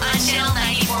on Channel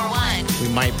 94.1.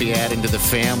 We might be adding to the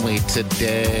family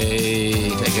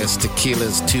today. I guess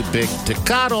tequila's too big to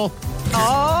cuddle.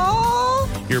 Oh,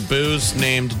 Your booze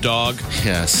named dog.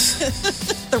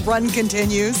 Yes. the run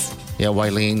continues. Yeah,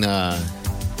 Wileen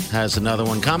has another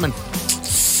one coming.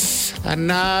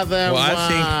 Another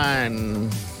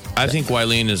one. I think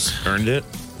Wileen has earned it.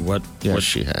 What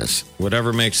she has.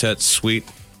 Whatever makes that sweet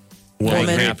woman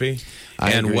happy.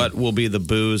 I And agree. what will be the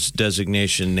booze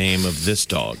designation name of this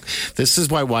dog? This is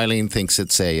why Wileen thinks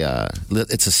it's a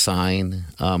sign.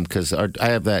 Because I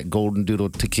have that Golden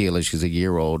Doodle tequila. She's a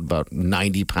year old, about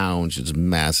 90 pounds. It's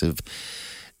massive.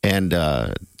 And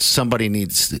somebody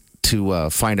needs to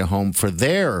find a home for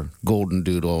their Golden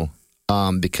Doodle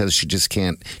because she just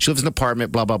can't. She lives in an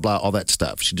apartment, blah, blah, blah, all that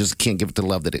stuff. She just can't give it the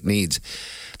love that it needs.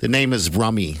 The name is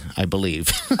Rummy, I believe.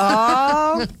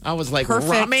 Oh, I was like,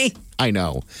 perfect. Rummy? I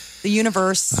know. The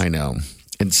universe. I know.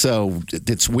 And so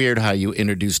it's weird how you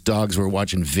introduce dogs. We were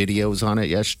watching videos on it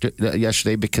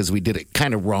yesterday because we did it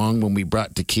kind of wrong when we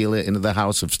brought tequila into the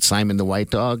house of Simon the white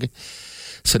dog.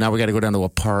 So now we got to go down to a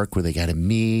park where they got to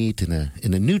meet in a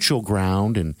neutral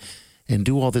ground and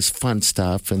do all this fun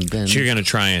stuff. And then So you're going to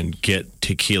try and get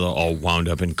tequila all wound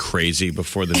up and crazy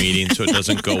before the meeting so it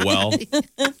doesn't go well?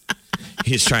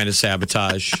 He's trying to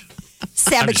sabotage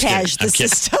Sabotage the I'm kidding.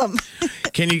 system.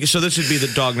 So this would be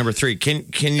the dog number 3. Can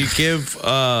you give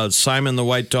Simon the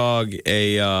white dog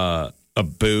a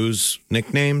booze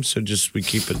nickname? So just we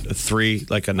keep it a 3,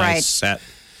 like a nice Right. set.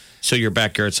 So your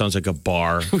backyard sounds like a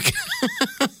bar.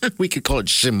 we could call it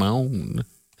Simone.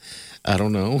 I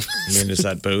don't know. I mean, is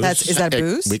that booze? Is that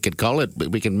booze? We could call it, but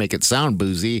we can make it sound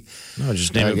boozy. No,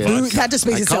 just name it Okay. vodka. Boo- that just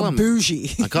makes I it call sound him-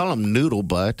 bougie. I call him Noodle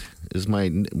Butt is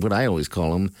what I always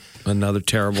call him. Another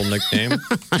terrible nickname.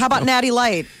 How about Natty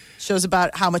Light? Shows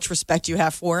about how much respect you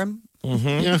have for him.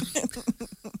 Yeah.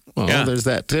 Well, Yeah. there's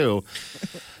that too.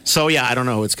 So yeah, I don't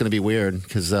know. It's going to be weird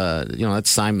because that's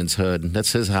Simon's hood.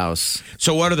 That's his house.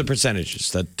 So what are the percentages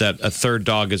that a third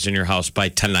dog is in your house by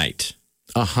tonight?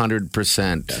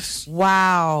 100%.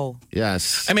 Wow.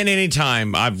 Yes. I mean,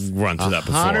 anytime I've run through that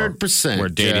before. 100%, We're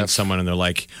dating Jeff. someone and they're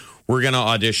like, we're going to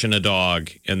audition a dog,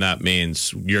 and that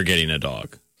means you're getting a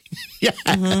dog.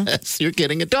 Yes, you're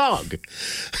getting a dog.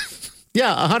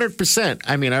 Yeah, 100%.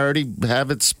 I mean, I already have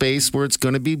it spaced where it's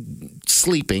going to be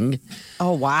sleeping,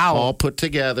 Oh, wow. all put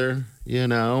together,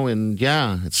 and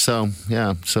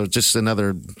so just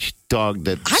another dog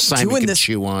that I'm Simon doing can this-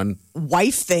 chew on.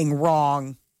 Wife thing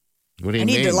wrong. What do you I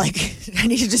need mean? I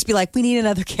need to just be like, we need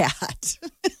another cat.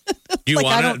 Do you Like, I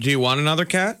want don't- do you want another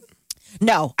cat?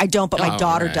 No, I don't, but my Oh,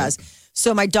 daughter right. does.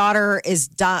 So my daughter is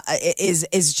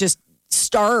just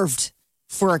starved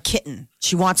for a kitten.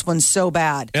 She wants one so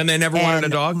bad. And they never wanted a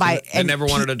And dog? They never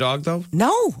wanted a dog, though?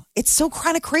 No, it's so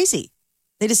kind of crazy.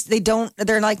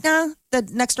 They're like, nah, the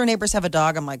next door neighbors have a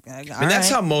dog. I'm like, all right. And that's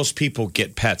how most people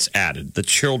get pets added. The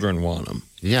children want them.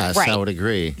 Yes, Right. I would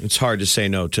agree. It's hard to say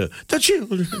no to the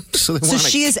children. So, they So want a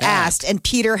she has cat. asked, and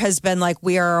Peter has been like,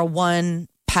 we are a one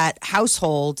pet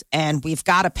household and we've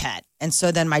got a pet. And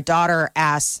so then my daughter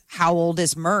asks, how old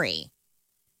is Murray?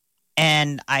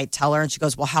 And I tell her, and she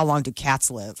goes, well, how long do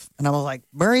cats live? And I'm like,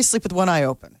 Murray, sleep with one eye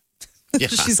open. Yeah,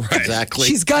 exactly.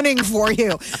 She's gunning for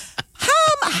you.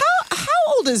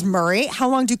 How old is Murray? How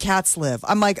long do cats live?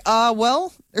 I'm like,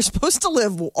 well, they're supposed to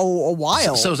live a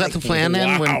while. So is that the plan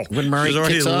then? Wow. When Murray She's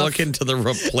already kicks off? looking to the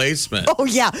replacement. Oh,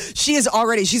 yeah. She's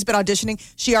been auditioning.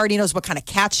 She already knows what kind of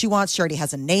cat she wants. She already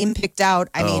has a name picked out.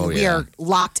 I mean, we are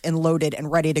locked and loaded and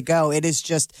ready to go. It is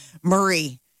just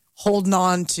Murray holding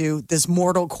on to this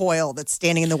mortal coil that's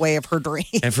standing in the way of her dreams.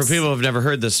 And for people who have never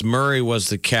heard this, Murray was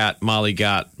the cat Molly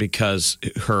got because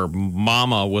her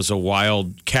mama was a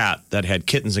wild cat that had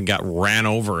kittens and got ran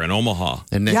over in Omaha.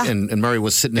 And, Yeah. and Murray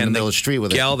was sitting in the middle of the street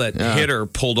with gal it. that hit her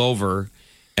pulled over,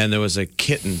 and there was a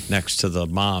kitten next to the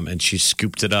mom, and she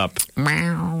scooped it up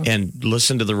and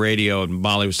listened to the radio. And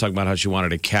Molly was talking about how she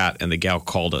wanted a cat, and the gal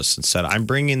called us and said, I'm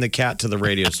bringing the cat to the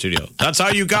radio studio. That's how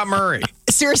you got Murray.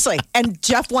 Seriously. And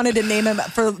Jeff wanted to name him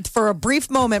for a brief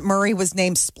moment. Murray was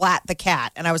named Splat the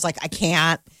cat. And I was like, I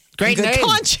can't. Great in good name.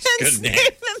 conscience. Good name. name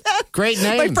him that. Great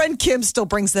name. My friend Kim still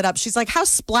brings that up. She's like, how's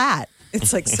Splat?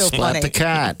 It's like so Splat funny. the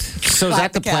cat. So is Splat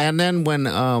that the the cat. plan then? When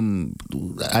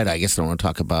I guess I don't want to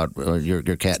talk about your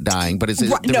cat dying, but is it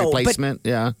Right, the no, but- replacement?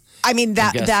 Yeah. I mean,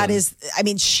 guess that so. is, I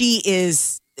mean, she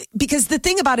is, because the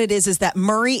thing about it is that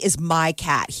Murray is my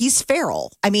cat. He's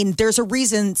feral. I mean, there's a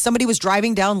reason somebody was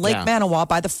driving down Lake Yeah. Manawa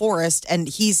by the forest, and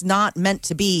he's not meant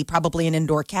to be probably an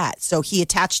indoor cat. So he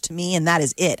attached to me, and that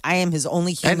is it. I am his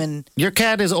only human. And your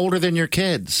cat is older than your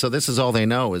kids, so this is all they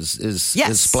know is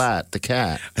Yes. Splat the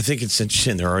cat. I think it's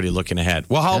interesting. They're already looking ahead.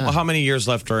 Well, how many years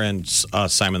left are in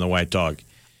Simon the White Dog?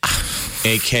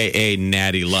 AKA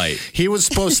Natty Light. He was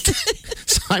supposed to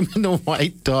Simon the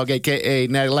White Dog, aka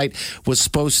Natty Light, was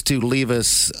supposed to leave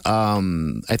us.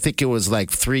 I think it was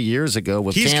like 3 years ago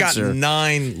with He's cancer. got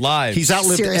 9 lives. He's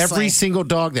outlived Seriously. every single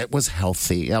dog that was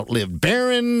healthy. Outlived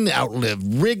Barron, outlived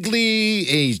Wrigley.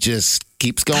 He just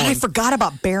keeps going. God, I forgot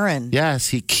about Baron. Yes,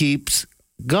 he keeps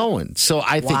going. So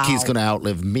I think he's Wow. going to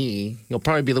outlive me. He'll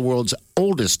probably be the world's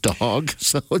oldest dog.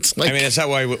 So it's like, I mean, is that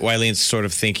why Wileen's sort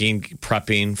of thinking,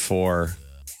 prepping for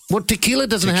well, Tequila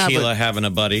doesn't Tequila have having a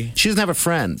buddy? she doesn't have a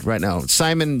friend right now.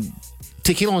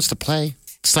 Tequila wants to play.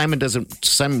 Simon doesn't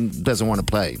want to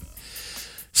play.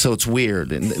 So it's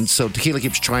weird. And so Tequila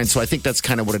keeps trying. So I think that's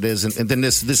kind of what it is. And then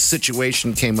this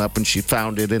situation came up and she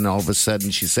found it. And all of a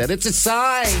sudden she said, it's a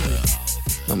sign.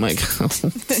 I'm like,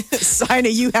 Sign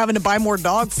of you having to buy more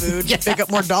dog food, pick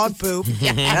up more dog poop.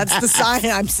 That's the sign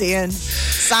I'm seeing.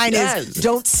 Sign Yes. is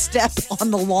don't step on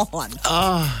the lawn.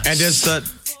 And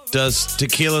does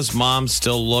Tequila's mom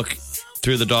still look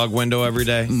through the dog window every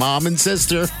day? Mom and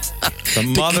sister.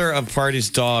 The mother of Party's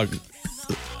dog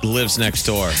lives next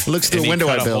door. Looks through And a window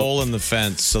he I cut a built. hole in the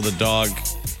fence so the dog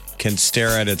can stare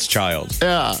at its child.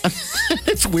 Yeah.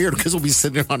 It's weird because we'll be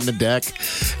sitting on the deck,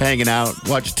 hanging out,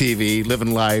 watch TV,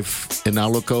 living life. And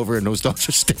I'll look over and those dogs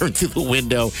are staring through the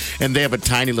window. And they have a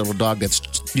tiny little dog that's,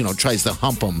 tries to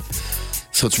hump them.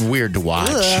 So it's weird to watch.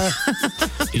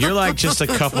 You're like just a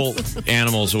couple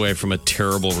animals away from a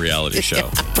terrible reality show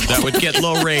that would get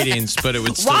low ratings, but it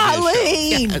would still be a show.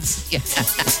 Wilding!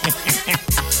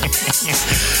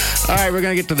 All right, we're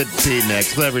going to get to the tea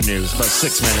next. Clever news, about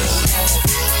 6 minutes.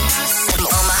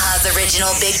 Omaha's original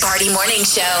Big Party Morning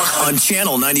Show. On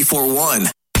Channel 94.1.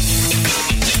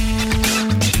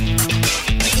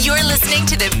 You're listening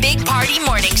to the Big Party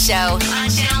Morning Show on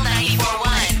Channel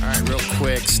 94.1. All right, real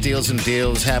quick. Steals and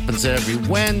Deals happens every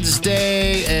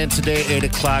Wednesday. And today, 8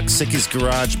 o'clock, Sicky's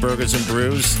Garage Burgers and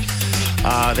Brews.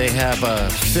 They have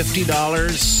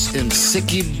 $50 in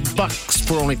Sicky Bucks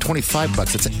for only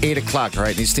 $25. It's at 8 o'clock, all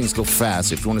right? These things go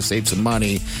fast. If you want to save some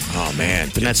money, Oh, man.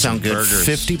 then that sounds good. Burgers.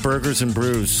 50 burgers and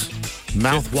brews.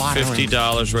 Mouth watering.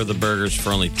 $50 worth of burgers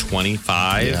for only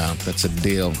 $25. Yeah, that's a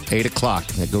deal. 8 o'clock.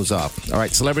 That goes off. All right,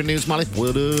 celebrity news, Molly.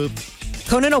 What up?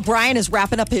 Conan O'Brien is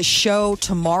wrapping up his show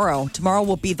tomorrow. Tomorrow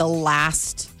will be the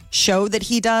last show that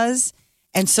he does.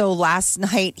 And so last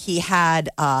night he had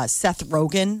Seth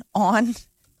Rogen on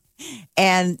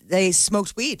and they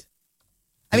smoked weed.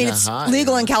 I mean, it's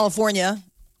legal in California.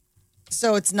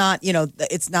 So it's not,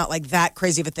 it's not like that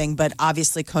crazy of a thing. But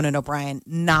obviously Conan O'Brien,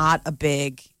 not a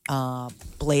big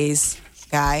Blaze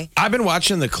guy. I've been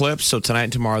watching the clips. So tonight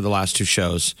and tomorrow, the last 2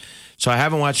 shows. So I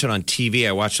haven't watched it on TV.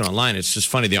 I watched it online. It's just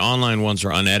funny. The online ones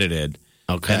are unedited.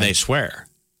 Okay. And they swear.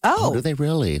 Oh. do they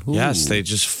really? Ooh. Yes, they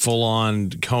just full on.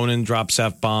 Conan drops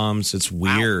F-bombs. It's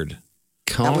weird.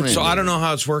 Conan. So I don't know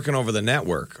how it's working over the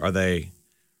network. Are they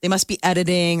They must be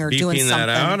editing or doing beeping something. that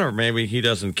out, or maybe he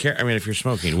doesn't care? I mean, if you're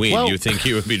smoking weed, you think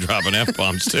he would be dropping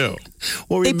F-bombs too.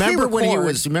 Well, They remember when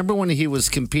pre-record. he was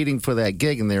competing for that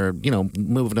gig and they were,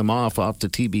 moving him off to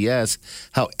TBS,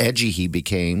 how edgy he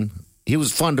became. He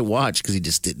was fun to watch because he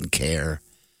just didn't care.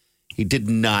 He did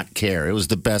not care. It was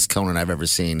the best Conan I've ever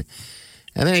seen.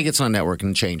 And then he gets on network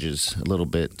and changes a little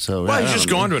bit. So Well, he's just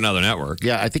going to another network.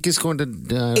 Yeah, I think he's going to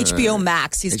HBO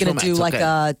Max. He's going to do like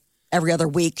a every other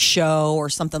week show or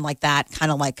something like that,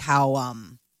 kind of like how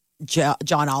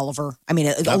John Oliver. I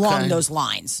mean, along those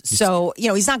lines. So,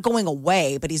 he's not going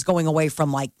away, but he's going away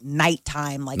from like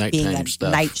nighttime, being a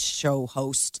stuff. night show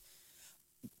host.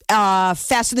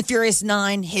 Fast and the Furious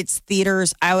 9 hits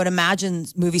theaters. I would imagine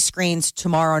movie screens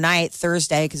tomorrow night,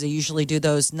 Thursday, because they usually do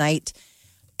those night.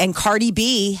 And Cardi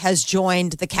B has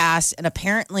joined the cast, and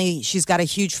apparently she's got a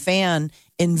huge fan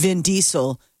in Vin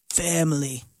Diesel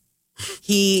family.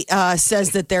 He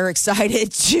says that they're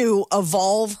excited to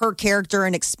evolve her character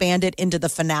and expand it into the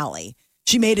finale.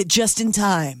 She made it just in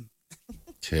time.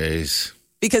 Jeez.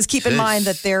 Because keep in mind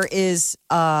that there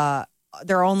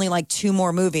are only like 2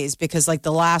 more movies, because like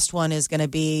the last one is going to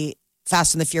be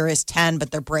Fast and the Furious 10,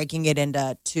 but they're breaking it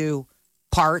into 2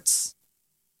 parts.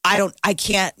 I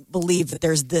can't believe that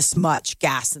there's this much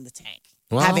gas in the tank.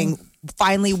 Well, Having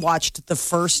finally watched the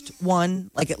first one,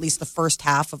 like at least the first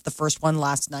half of the first one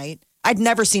last night. I'd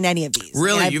never seen any of these.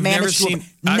 Really? I've You've never managed to- seen?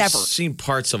 Never. I've seen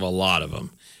parts of a lot of them.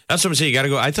 That's what I'm saying. You got to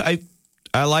go.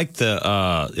 I like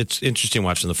the. It's interesting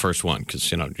watching the first one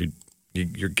because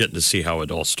you're getting to see how it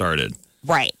all started.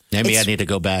 Right. Maybe I need to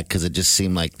go back because it just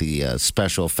seemed like the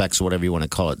special effects or whatever you want to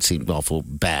call it seemed awful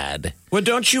bad. Well,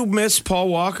 don't you miss Paul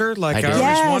Walker? Like I do. always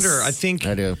Yes. wonder. I think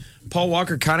I do. Paul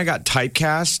Walker kind of got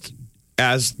typecast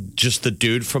as just the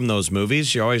dude from those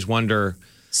movies. You always wonder.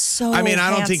 So I mean, I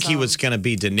don't think he handsome. was going to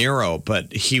be De Niro,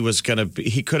 but he could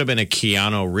have been a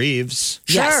Keanu Reeves.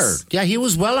 Yes. Sure. Yeah, he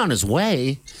was well on his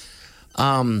way.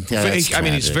 Yeah, that's I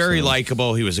mean, he's tragic, very so.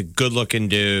 likable. He was a good-looking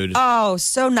dude. Oh,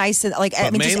 so nice. And like, I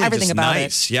But mean, just mainly everything just about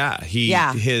nice. it.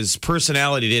 Yeah, his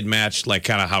personality did match like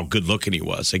kind of how good-looking he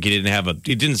was. Like he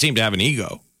didn't seem to have an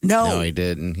ego. No, he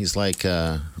didn't. He's like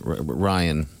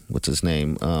Ryan. What's his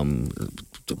name?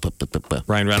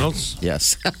 Ryan Reynolds.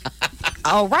 Yes.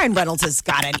 Oh, Ryan Reynolds has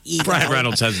got an ego. Ryan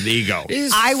Reynolds has an ego.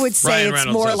 I would say Ryan it's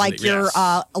Reynolds more has like an- your yes.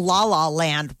 La La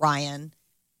Land Ryan.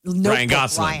 Notebook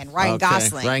Gosling. Ryan Okay.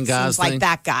 Gosling. Ryan Seems Gosling. like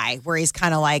that guy where he's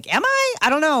kind of like, am I? I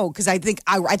don't know. Because I think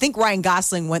Ryan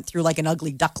Gosling went through like an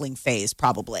ugly duckling phase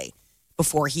probably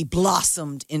before he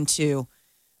blossomed into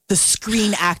the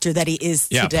screen actor that he is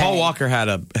Yeah, today. Paul Walker had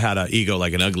a ego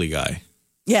like an ugly guy.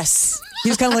 Yes. He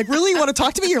was kind of like, really? You want to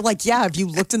talk to me? You're like, yeah, if you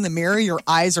looked in the mirror, your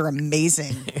eyes are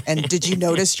amazing. And did you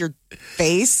notice your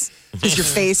face? Because your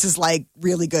face is like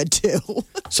really good too.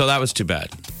 So that was too bad.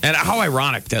 And how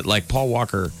ironic that like Paul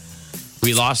Walker,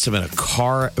 we lost him in a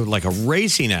car, like a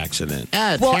racing accident.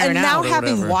 Yeah, Well, tearing and now out or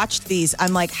having whatever. watched these,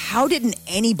 I'm like, how didn't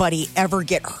anybody ever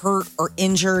get hurt or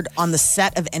injured on the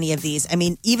set of any of these? I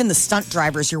mean, even the stunt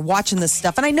drivers, you're watching this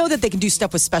stuff. And I know that they can do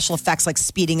stuff with special effects like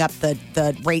speeding up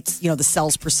the rates, the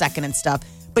cells per second and stuff.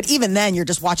 But even then, you're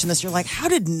just watching this, you're like, how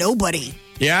did nobody?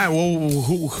 Yeah, well,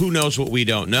 who knows what we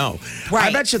don't know? Right.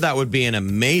 I bet you that would be an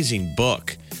amazing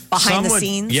book. Behind the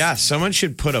scenes? Yeah, someone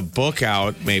should put a book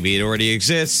out, maybe it already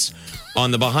exists,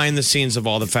 on the behind the scenes of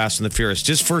all the Fast and the Furious,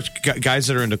 just for guys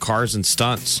that are into cars and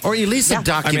stunts. Or at least a I mean,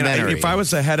 documentary. if I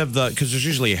was the head of because there's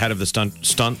usually a head of the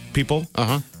stunt people.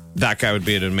 That guy would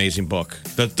be an amazing book.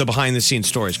 The behind the scenes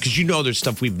stories, because there's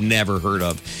stuff we've never heard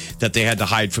of that they had to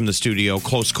hide from the studio,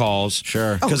 close calls.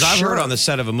 Sure. Because I've sure. heard on the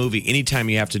set of a movie, anytime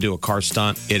you have to do a car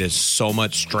stunt, it is so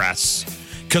much stress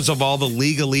because of all the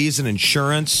legalese and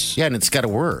insurance. Yeah, and it's got to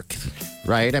work,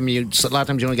 right? I mean, a lot of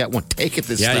times you only got one take at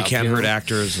this Yeah, stuff. you can't hurt know?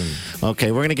 actors. And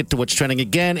Okay, we're going to get to what's trending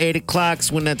again. 8 o'clock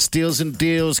when that Steals and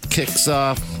Deals kicks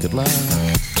off. Good luck.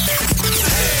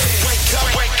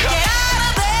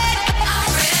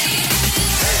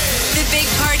 The Big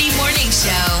Party Morning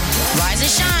Show. Rise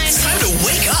and shine. Time to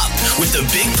wake up with the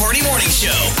Big Party Morning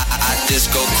Show. I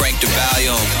just go crank the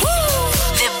volume.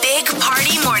 The Big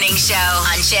Party Morning Show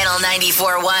on Channel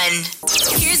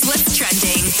 94.1. Here's what's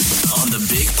trending. On the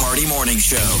Big Party Morning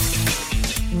Show.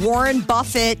 Warren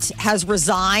Buffett has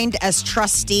resigned as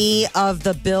trustee of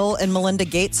the Bill and Melinda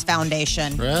Gates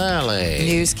Foundation. Really?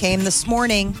 News came this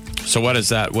morning. so what is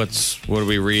that? What do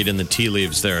we read in the tea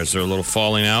leaves there? Is there a little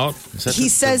falling out? Is that He the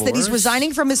says that he's divorce?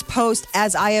 resigning from his post,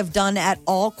 as I have done at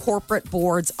all corporate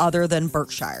boards other than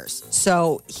Berkshire's.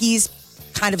 So he's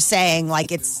kind of saying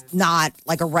like it's not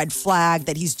like a red flag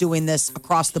that he's doing this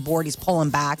across the board. He's pulling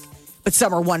back. But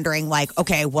some are wondering like,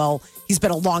 okay, well, he's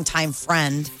been a longtime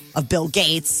friend of Bill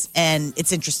Gates. And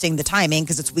it's interesting the timing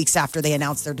because it's weeks after they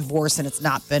announced their divorce and it's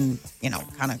not been,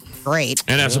 kind of great.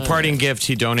 And as a parting gift,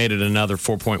 he donated another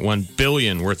 $4.1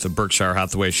 billion worth of Berkshire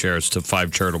Hathaway shares to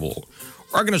 5 charitable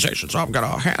organizations. So I'm going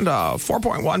to hand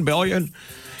 $4.1 billion.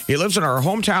 He lives in our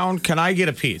hometown. Can I get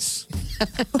a piece?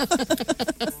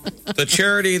 The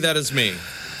charity that is me.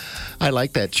 I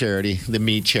like that charity, the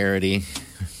me charity.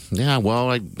 Yeah, well,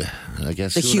 I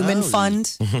guess the human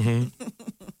fund.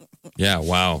 Yeah,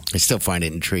 wow. I still find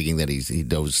it intriguing that he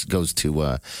goes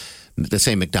to the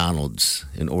same McDonald's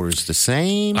and orders the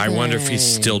same. I wonder if he's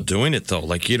still doing it though.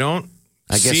 Like you don't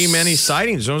see many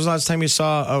sightings. When was the last time you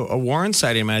saw a Warren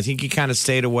sighting? I think he kind of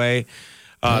stayed away,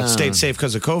 stayed safe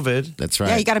because of COVID. That's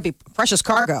right. Yeah, you got to be precious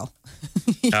cargo.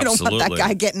 You don't want that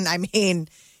guy getting. I mean,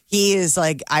 he is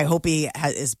like. I hope he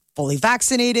is fully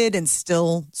vaccinated and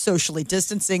still socially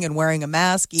distancing and wearing a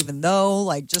mask, even though,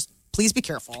 just please be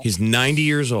careful. He's 90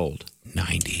 years old.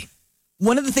 90.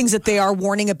 One of the things that they are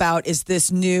warning about is this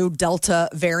new Delta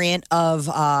variant of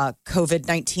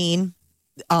COVID-19.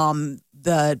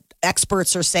 The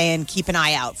experts are saying keep an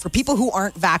eye out. For people who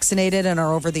aren't vaccinated and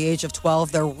are over the age of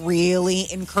 12, they're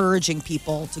really encouraging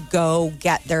people to go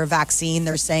get their vaccine.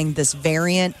 They're saying this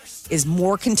variant is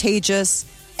more contagious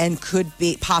and could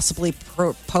be possibly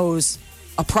pose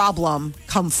a problem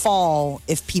come fall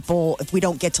if we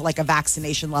don't get to a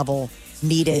vaccination level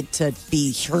needed to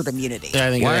be herd immunity. Yeah, I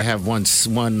think I have one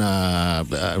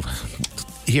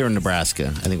here in Nebraska.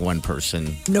 I think one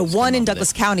person. No, one in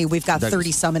Douglas County. We've got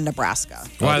 30 some in Nebraska.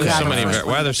 Why are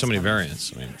there so many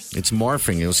variants? I mean, it's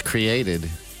morphing. It was created.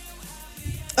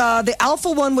 The Alpha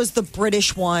one was the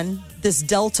British one. This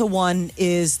Delta one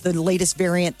is the latest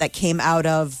variant that came out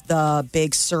of the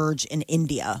big surge in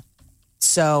India.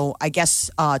 So I guess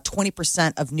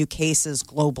 20% of new cases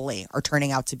globally are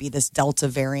turning out to be this Delta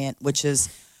variant, which is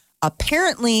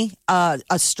apparently a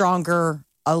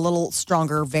little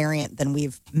stronger variant than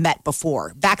we've met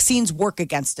before. Vaccines work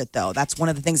against it, though. That's one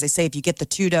of the things they say. If you get the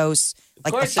 2-dose,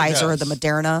 like the Pfizer or the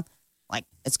Moderna,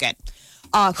 it's good.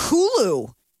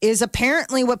 Hulu is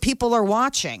apparently what people are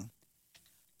watching.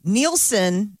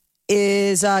 Nielsen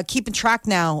is keeping track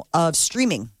now of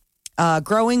streaming,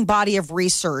 growing body of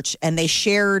research, and they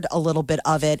shared a little bit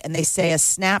of it, and they say a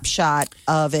snapshot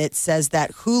of it says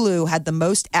that Hulu had the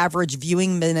most average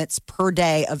viewing minutes per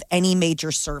day of any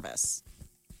major service.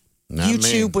 Not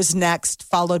YouTube me. was next,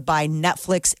 followed by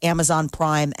Netflix, Amazon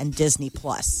Prime, and Disney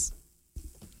Plus.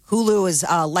 Hulu is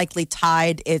likely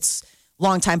tied its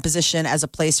longtime position as a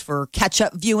place for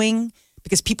catch-up viewing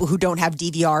because people who don't have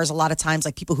DVRs, a lot of times,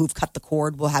 like people who've cut the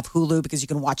cord, will have Hulu because you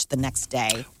can watch the next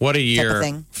day. What a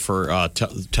year for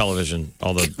television,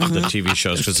 all the TV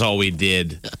shows, because all we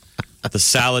did. The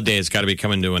salad day has got to be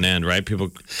coming to an end, right?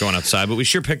 People going outside, but we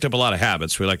sure picked up a lot of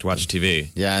habits. We like to watch TV.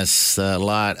 Yes, a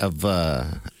lot of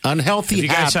unhealthy If you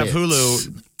guys habits. have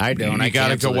Hulu, I don't. You got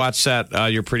to go cancel it. watch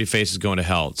that. Your Pretty Face is Going to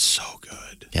Hell. It's so good.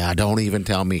 Yeah, don't even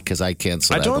tell me because I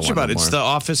canceled. I told you about it. It's The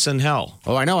Office in Hell.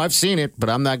 Oh, I know. I've seen it, but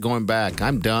I'm not going back.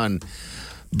 I'm done.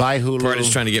 Buy Hulu. Brett is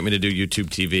trying to get me to do YouTube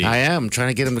TV. I am trying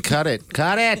to get him to cut it.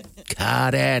 Cut it.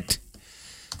 Cut it.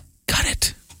 Cut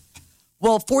it.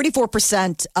 Well,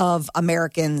 44% of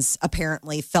Americans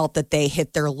apparently felt that they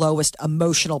hit their lowest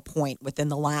emotional point within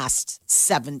the last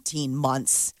 17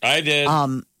 months. I did. I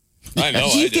know.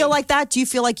 Do you feel like that? Do you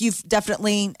feel like you've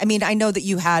definitely? I mean, I know that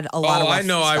you had a lot of. I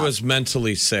know. I was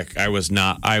mentally sick. I was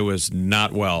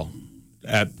not well.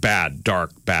 At bad,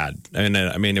 dark, bad, and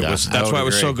I mean, it was. That's why it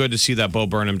was so good to see that Bo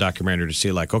Burnham documentary. To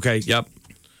see, okay, yep.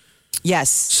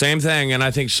 Yes. Same thing. And I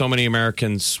think so many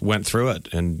Americans went through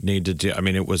it and needed to. I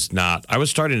mean, it was not. I was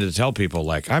starting to tell people,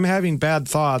 I'm having bad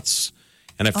thoughts.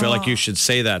 And I feel like you should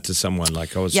say that to someone. I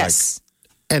was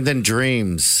And then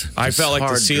dreams. I felt like the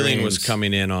Hard ceiling was dreams.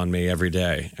 coming in on me every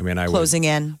day. I mean, Closing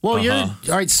in. Well, all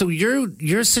right. So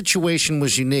your situation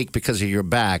was unique because of your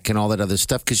back and all that other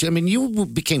stuff. Because, you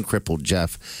became crippled,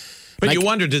 Jeff. But you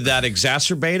wonder, did that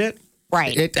exacerbate it?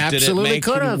 Right. It absolutely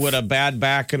could have. Would a bad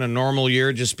back in a normal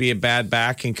year just be a bad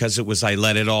back? And because I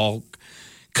let it all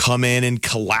come in and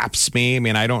collapse me. I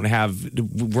mean, I don't have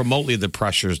remotely the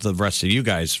pressures the rest of you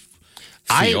guys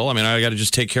feel. I got to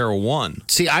just take care of one.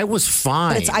 See, I was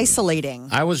fine. But it's isolating.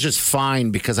 I was just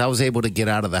fine because I was able to get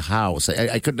out of the house.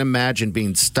 I couldn't imagine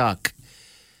being stuck.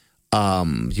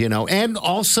 And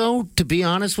also, to be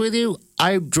honest with you,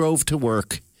 I drove to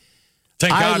work.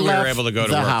 Thank I God we were left able to go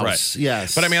to the work, house, right?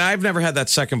 yes. But I've never had that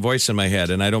second voice in my head,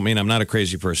 and I don't mean I'm not a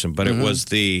crazy person, but it was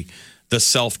the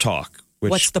self-talk.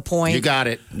 What's the point? You got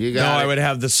it. You got No, it. I would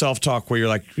have the self-talk where you're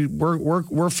like,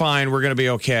 we're fine, we're going to be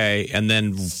okay, and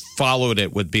then followed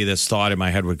it would be this thought in my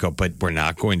head would go, but we're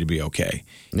not going to be okay.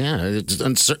 Yeah,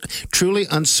 it's truly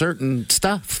uncertain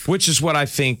stuff. Which is what I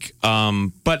think.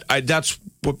 That's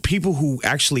what people who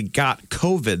actually got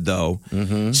COVID though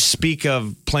speak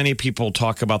of. Plenty of people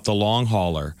talk about the long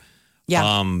hauler. Yeah.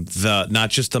 The not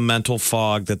just the mental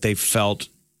fog that they felt,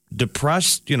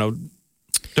 depression.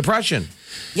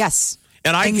 Yes.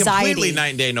 And I Anxiety. completely night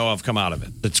and day know I've come out of it.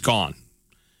 It's gone.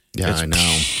 Yeah, I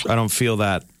know. I don't feel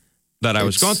that I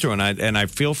was going through, and I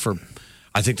feel for.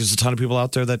 I think there's a ton of people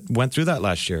out there that went through that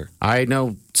last year. I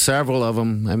know several of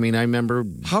them. I mean, I remember.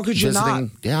 How could you visiting, not?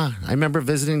 Yeah, I remember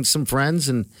visiting some friends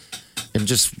and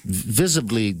just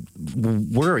visibly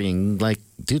worrying. Like,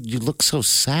 dude, you look so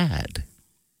sad.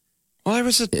 Well, I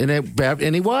was.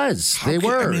 And he was. They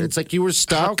were. It's like you were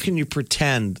stuck. How can you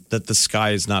pretend that the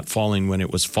sky is not falling when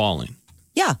it was falling?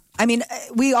 Yeah. I mean,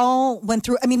 we all went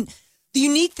through. I mean, the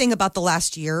unique thing about the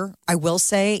last year, I will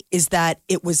say, is that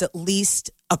it was at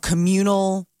least a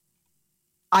communal,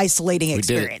 isolating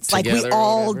experience. Like we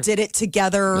all did it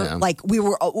together. Yeah. Like we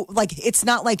were like, it's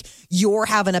not like you're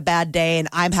having a bad day and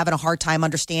I'm having a hard time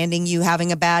understanding you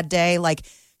having a bad day. Like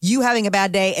you having a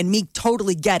bad day and me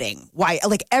totally getting why,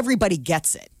 like everybody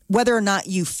gets it. Whether or not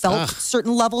you felt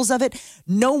certain levels of it,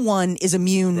 no one is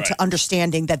immune to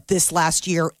understanding that this last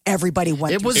year everybody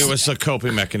went through. It was a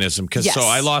coping mechanism because Yes. so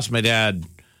I lost my dad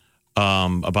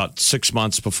about 6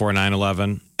 months before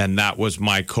 9/11, and that was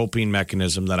my coping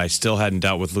mechanism that I still hadn't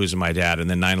dealt with losing my dad. And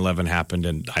then 9/11 happened,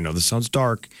 and I know this sounds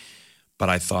dark, but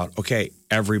I thought, okay,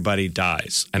 everybody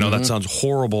dies. I know that sounds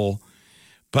horrible,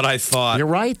 but I thought You're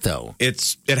right, though.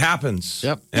 it happens.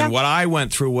 Yep. And what I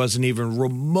went through wasn't even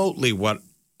remotely what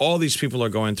all these people are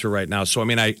going through right now. So I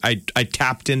mean, I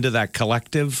tapped into that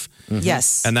collective.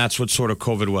 Yes. And that's what sort of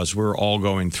COVID was. We were all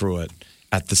going through it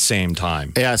at the same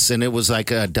time. Yes, and it was like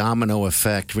a domino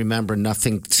effect. Remember,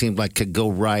 nothing seemed like could go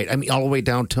right. I mean, all the way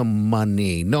down to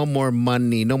money. No more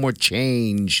money. No more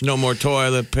change. No more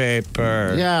toilet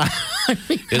paper. Yeah.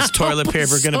 Is toilet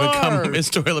paper going bizarre.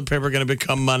 to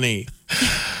become money?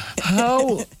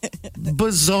 How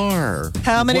bizarre.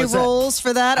 How many was that? rolls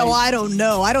for that? Oh, I don't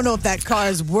know. I don't know if that car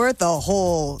is worth a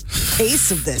whole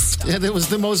case of this stuff. Yeah, that was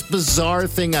the most bizarre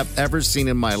thing I've ever seen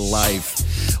in my life.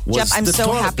 Was Jeff, I'm the so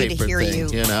toilet happy to paper hear thing,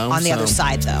 you know? on the other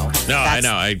side, though. No, I That's-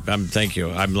 know. I'm thank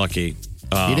you. I'm lucky.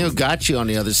 You know who got you on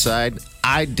the other side?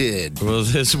 I did. Well,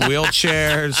 his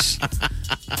wheelchairs.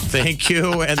 Thank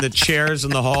you. And the chairs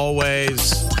in the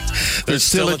hallways. There's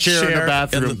still a chair in the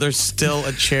bathroom. There's still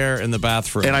a chair in the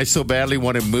bathroom. And I so badly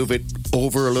want to move it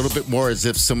over a little bit more as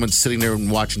if someone's sitting there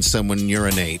and watching someone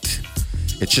urinate.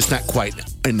 It's just not quite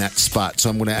in that spot. So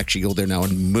I'm going to actually go there now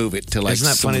and move it to like. Isn't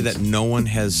that funny that no one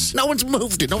has. No one's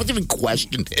moved it. No one's even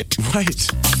questioned it. Right.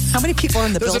 How many people are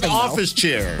in the There's building? an though? office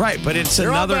chair. Right, but it's They're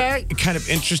all another back. kind of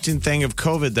interesting thing of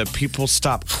COVID that people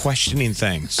stop questioning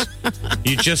things.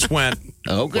 You just went,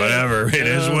 Okay. whatever, it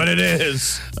is what it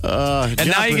is. And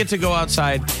now you get to go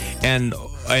outside and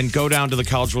go down to the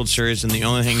College World Series, and the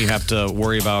only thing you have to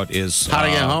worry about is How to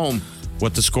get home.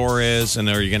 what the score is, and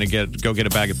are you going to go get a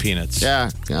bag of peanuts? Yeah,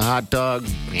 a hot dog,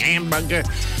 hamburger.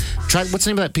 Try what's the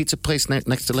name of that pizza place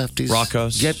next to Lefty's?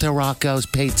 Rocco's. Get to Rocco's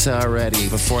Pizza already.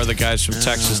 Before the guys from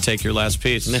Texas take your last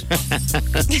piece.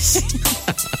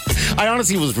 I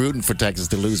honestly was rooting for Texas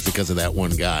to lose because of that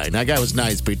one guy. And that guy was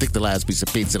nice, but he took the last piece of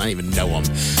pizza, and I didn't even know him.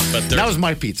 But that was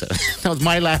my pizza. That was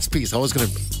my last piece. I was going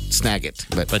to snag it.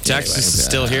 But Texas anyway, is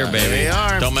still here, baby. They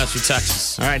are. Don't mess with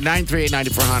Texas. All right,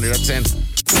 938-9400. That's in.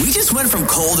 We just went from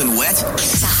cold and wet To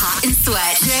hot and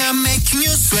sweat. yeah, I'm making you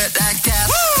sweat like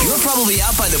that. You're probably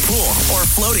out by the pool or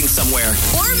floating somewhere.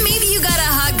 Or maybe you got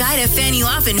a hot guy to fan you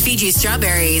off in Fiji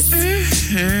strawberries.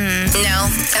 No?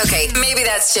 Okay, maybe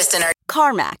that's just an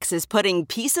CarMax is putting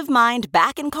peace of mind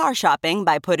back in car shopping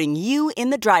by putting you in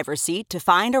the driver's seat to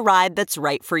find a ride that's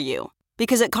right for you.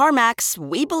 Because at CarMax,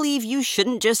 we believe you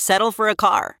shouldn't just settle for a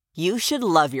car. You should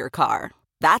love your car.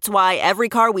 That's why every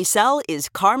car we sell is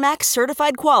CarMax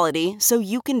certified quality, so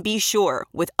you can be sure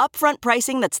with upfront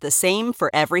pricing that's the same for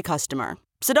every customer.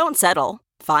 So don't settle.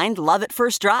 Find love at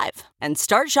first drive and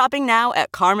start shopping now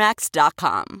at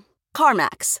CarMax.com.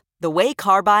 CarMax, the way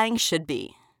car buying should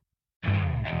be.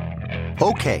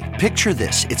 Okay, picture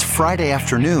this. It's Friday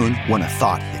afternoon when a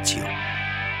thought hits you.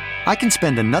 I can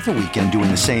spend another weekend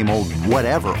doing the same old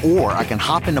whatever, or I can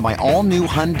hop into my all-new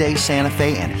Hyundai Santa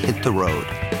Fe and hit the road.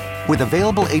 With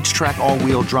available H-Track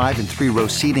all-wheel drive and 3-row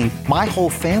seating, my whole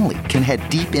family can head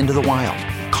deep into the wild.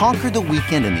 Conquer the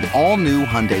weekend in the all-new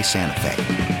Hyundai Santa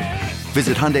Fe.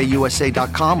 Visit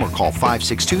HyundaiUSA.com or call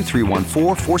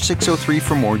 562-314-4603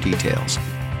 for more details.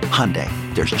 Hyundai,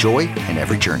 there's joy in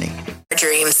every journey.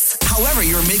 Dreams. However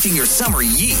you're making your summer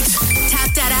yeet.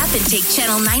 Tap that app and take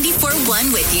Channel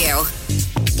 94.1 with you.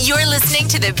 You're listening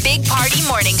to the Big Party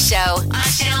Morning Show on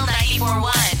Channel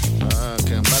 94.1.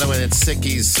 Okay, by the way, that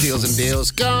Sickies Steals and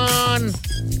Deals gone.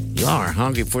 You are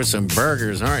hungry for some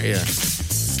burgers, aren't you?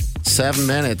 7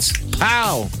 minutes.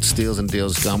 Pow! Steals and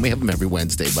Deals gone. We have them every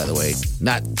Wednesday, by the way.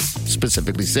 Not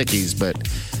specifically Sickies, but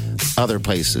other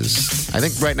places. I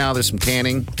think right now there's some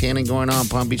tanning going on,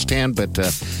 Palm Beach Tan, but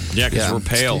yeah, because we're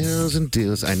pale. Steals and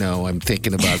Deals. I know. I'm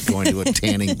thinking about going to a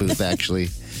tanning booth, actually.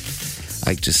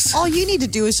 All you need to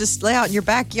do is just lay out in your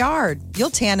backyard.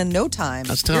 You'll tan in no time.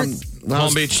 I was telling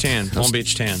Palm Beach Tan.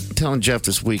 Telling Jeff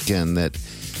this weekend that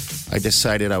I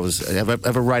decided I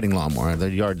have a riding lawnmower.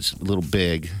 The yard's a little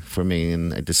big for me,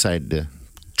 and I decided to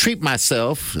treat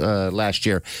myself last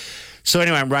year. So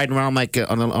anyway, I'm riding around like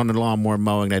on the lawnmower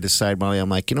mowing. And I decided, Molly, I'm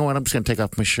like, you know what? I'm just going to take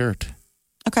off my shirt.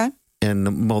 Okay. And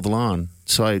mow the lawn.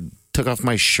 So I took off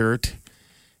my shirt,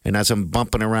 and as I'm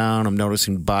bumping around, I'm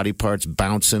noticing body parts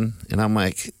bouncing, and I'm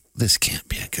like, this can't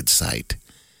be a good sight.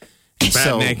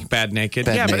 Bad naked.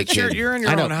 Yeah, but you're in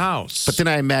your own house. But then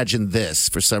I imagined this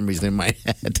for some reason in my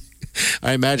head.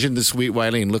 I imagined the sweet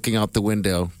Wileen looking out the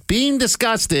window, being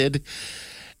disgusted,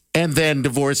 and then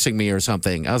divorcing me or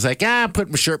something. I was like, put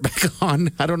my shirt back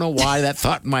on. I don't know why that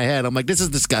thought in my head. I'm like, this is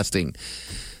disgusting.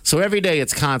 So every day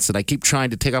it's constant. I keep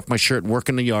trying to take off my shirt and work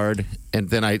in the yard, and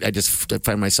then I just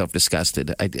find myself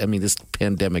disgusted. I mean, this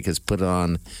pandemic has put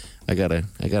on. I gotta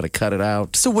cut it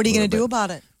out. So what are you gonna do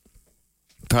about it?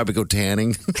 Probably go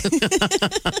tanning.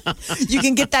 You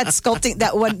can get that sculpting,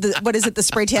 that one, what is it, the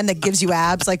spray tan that gives you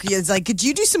abs? It's like, could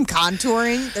you do some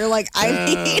contouring? They're like,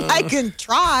 I can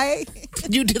try.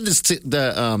 You did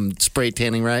the spray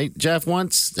tanning, right, Jeff,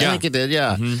 once? Yeah. I think you did,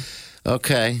 yeah. Mm-hmm.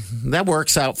 Okay. That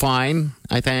works out fine,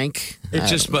 I think.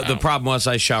 But the problem was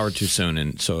I showered too soon,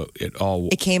 and so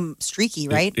it came streaky,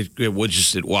 right? It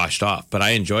washed off. But I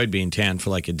enjoyed being tan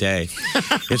for like a day.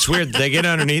 It's weird. They get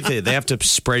underneath it. They have to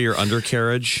spray your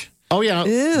undercarriage. Oh yeah.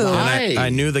 Ew. And I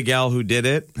knew the gal who did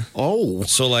it. Oh.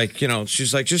 So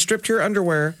she's like, just strip your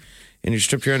underwear. And you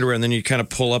strip your underwear, and then you kind of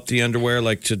pull up the underwear,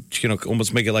 like to,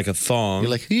 almost make it like a thong.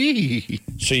 You're like, hee.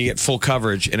 So you get full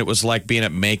coverage. And it was like being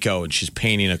at Mako, and she's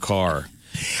painting a car.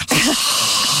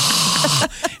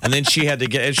 And then she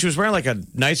was wearing like a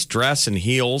nice dress and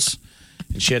heels,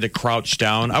 and she had to crouch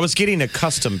down. I was getting a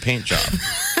custom paint job.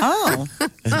 Oh.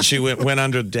 And she went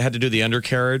under, had to do the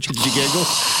undercarriage. Did you giggle?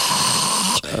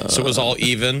 So it was all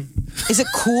even. Is it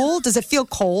cool? Does it feel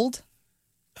cold?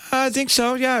 I think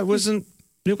so. Yeah, it wasn't.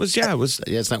 It was. Yeah,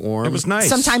 it's not warm. It was nice.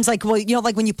 Sometimes, like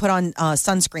when you put on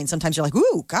sunscreen, sometimes you're like,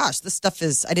 ooh, gosh, this stuff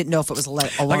is, I didn't know if it was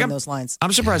along those lines.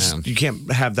 I'm surprised you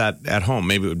can't have that at home.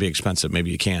 Maybe it would be expensive. Maybe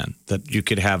you can. That you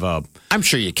could have I'm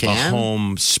sure you can. A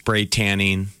home spray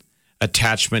tanning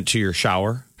attachment to your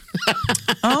shower.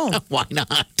 Oh. Why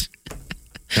not?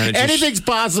 Anything's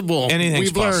possible.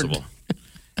 Anything's possible. Learned.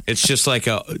 It's just like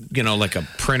a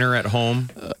printer at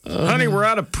home. Honey, we're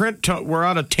out of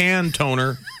tan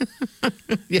toner.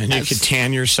 Yes. And you can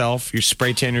tan yourself. You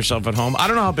spray tan yourself at home. I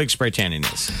don't know how big spray tanning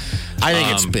is. I think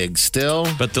it's big still.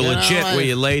 But the legit where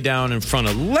you lay down in front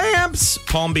of lamps,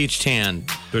 Palm Beach Tan,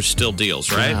 there's still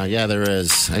deals, right? Yeah, there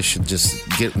is. I should just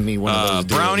get me one of those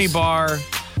brownie deals. Bar.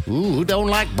 Ooh, who don't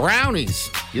like brownies?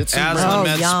 Get some Aslan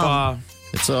Med Spa.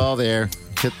 It's all there.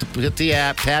 Hit the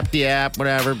app, tap the app,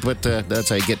 whatever. But that's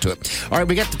how you get to it. All right,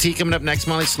 we got the tea coming up next,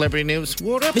 Molly. Celebrity news.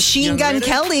 What up? Machine Gun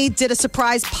Kelly did a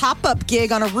surprise pop-up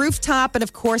gig on a rooftop, and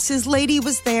of course, his lady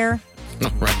was there.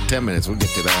 All right, 10 minutes. We'll get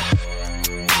to that.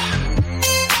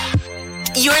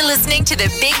 You're listening to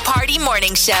the Big Party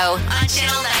Morning Show on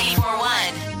Channel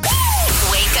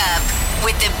 94.1. Wake up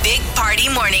with the Big Party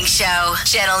Morning Show,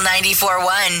 Channel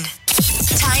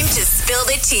 94.1. Time to spill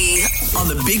the tea on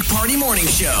the Big Party Morning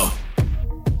Show.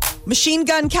 Machine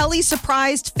Gun Kelly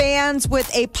surprised fans with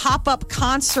a pop-up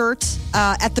concert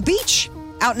at the beach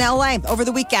out in LA over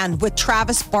the weekend with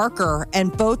Travis Barker,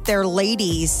 and both their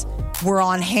ladies were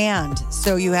on hand.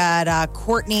 So you had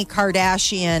Kourtney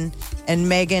Kardashian and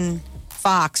Megan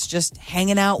Fox just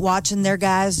hanging out watching their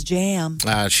guys jam.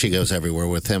 She goes everywhere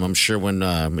with him. I'm sure when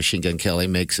Machine Gun Kelly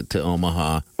makes it to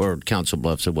Omaha or Council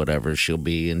Bluffs or whatever, she'll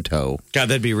be in tow. God,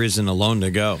 that'd be reason alone to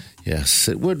go. Yes,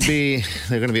 it would be.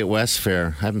 They're going to be at West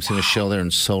Fair. I haven't seen a show there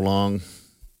in so long.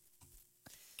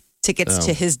 Tickets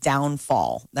to his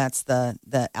Downfall. That's the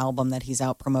album that he's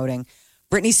out promoting.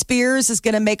 Britney Spears is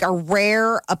going to make a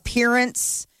rare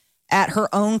appearance at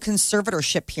her own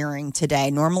conservatorship hearing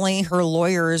today. Normally, her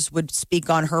lawyers would speak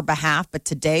on her behalf, but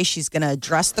today she's going to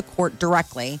address the court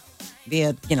directly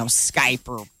via, Skype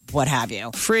or what have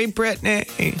you. Free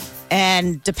Britney.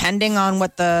 And depending on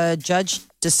what the judge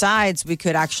decides, we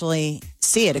could actually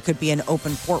see it. It could be an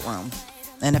open courtroom.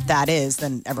 And if that is,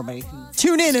 then everybody can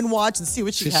tune in and watch and see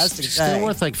what she has to She's say. still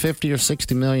worth like $50 or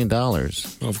 $60 million.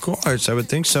 Of course, I would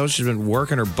think so. She's been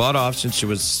working her butt off since she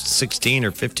was 16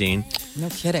 or 15. No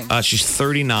kidding. She's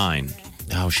 39.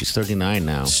 Oh, she's 39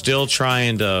 now. Still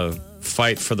trying to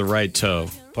fight for the right to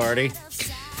Party?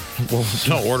 well,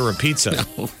 no, order a pizza.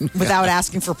 Without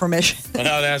asking for permission.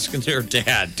 Without asking her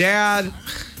dad. Dad.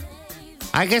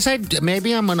 I guess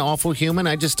maybe I'm an awful human.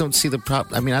 I just don't see the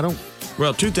problem. I mean, I don't.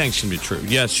 Well, two things can be true.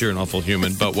 Yes, you're an awful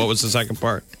human, but what was the second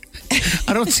part?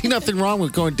 I don't see nothing wrong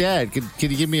with going, Dad, can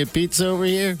you give me a pizza over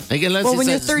here? Well, when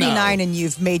you're 39 and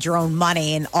you've made your own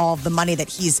money and all of the money that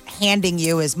he's handing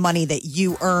you is money that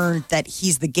you earned that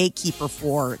he's the gatekeeper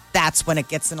for, that's when it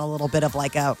gets in a little bit of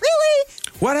like a, really?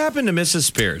 What happened to Mrs.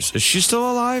 Spears? Is she still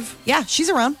alive? Yeah, she's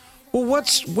around. Well,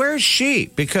 where's she?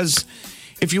 Because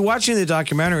if you're watching the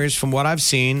documentaries, from what I've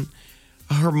seen,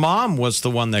 her mom was the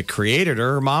one that created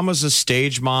her. Her mom was a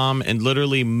stage mom and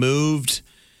literally moved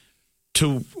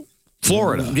to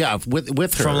Florida. Yeah, with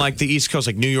her. From like the East Coast,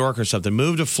 like New York or something.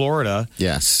 Moved to Florida.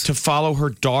 Yes. To follow her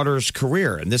daughter's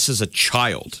career. And this is a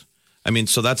child. I mean,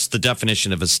 so that's the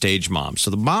definition of a stage mom. So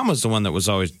the mom was the one that was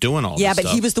always doing all this Yeah, stuff.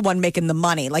 but he was the one making the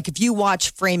money. Like if you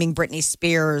watch Framing Britney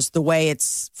Spears, the way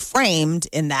it's framed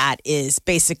in that is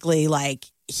basically like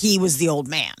he was the old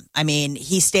man. I mean,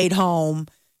 he stayed home.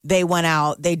 They went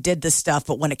out, they did this stuff,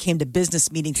 but when it came to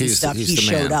business meetings and stuff, he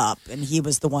showed up, and he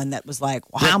was the one that was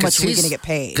like, well, how much are we going to get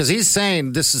paid? Because he's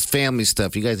saying this is family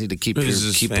stuff. You guys need to keep away. Yeah,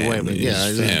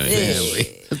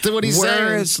 family. That's what he's saying.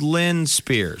 Where is Lynn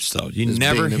Spears, though? You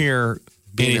never hear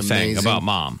anything about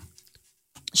mom.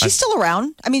 She's still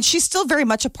around. I mean, she's still very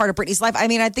much a part of Britney's life. I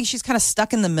mean, I think she's kind of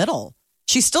stuck in the middle.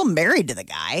 She's still married to the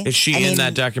guy. Is she in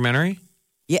that documentary?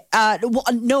 Yeah. Well,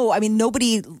 no, I mean,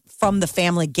 nobody from the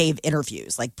family gave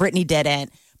interviews. Like Britney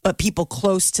didn't, but people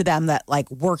close to them that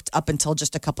like worked up until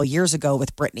just a couple years ago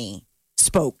with Britney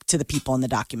spoke to the people in the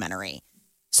documentary.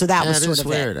 So that was sort of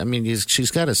weird. it. I mean,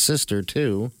 she's got a sister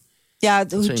too. Yeah,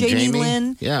 Jamie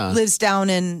Lynn lives down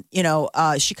in,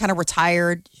 she kind of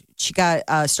retired. She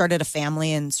got started a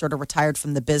family and sort of retired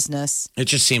from the business. It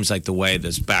just seems like the way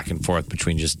this back and forth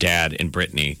between just dad and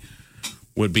Britney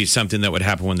would be something that would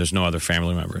happen when there's no other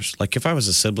family members. Like if I was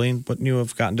a sibling, wouldn't you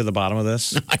have gotten to the bottom of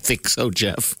this? I think so,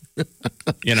 Jeff.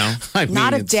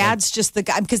 Not if dad's just the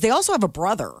guy, because they also have a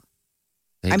brother.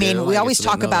 We always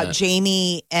talk about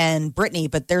Jamie and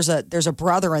Britney, but there's a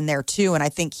brother in there too, and I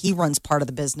think he runs part of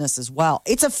the business as well.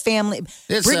 It's a family.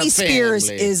 Britney Spears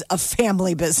is a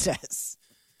family business,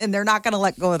 and they're not going to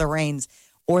let go of the reins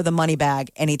or the money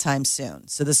bag anytime soon.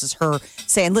 So this is her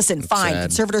saying, listen, fine,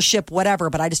 conservatorship, whatever,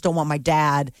 but I just don't want my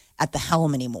dad at the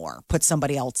helm anymore. Put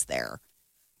somebody else there.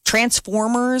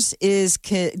 Transformers is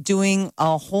doing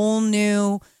a whole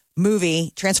new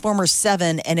movie, Transformers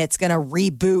 7, and it's going to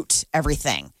reboot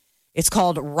everything. It's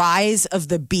called Rise of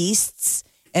the Beasts,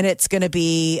 and it's going to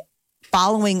be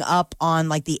following up on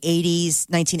like the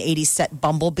 1980s set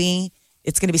Bumblebee.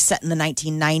 It's going to be set in the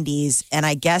 1990s, and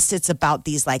I guess it's about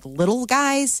these like little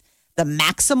guys, the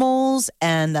Maximals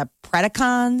and the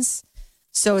Predacons.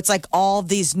 So it's like all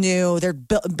these new, they're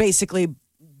basically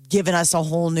giving us a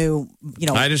whole new,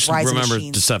 I just Rise remember of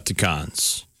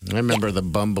Decepticons. I remember the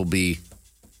Bumblebee.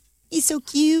 He's so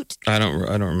cute. I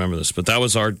don't remember this, but that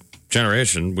was our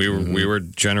generation. We were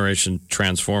Generation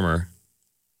Transformer.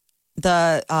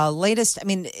 The latest,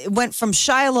 it went from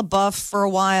Shia LaBeouf for a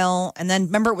while, and then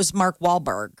remember it was Mark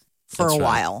Wahlberg for a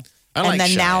while. And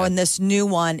then now in this new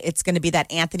one, it's going to be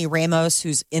that Anthony Ramos,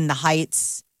 who's in The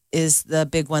Heights, is the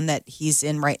big one that he's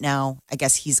in right now. I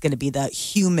guess he's going to be the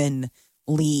human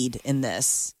lead in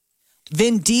this.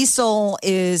 Vin Diesel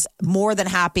is more than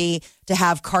happy to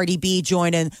have Cardi B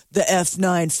join in the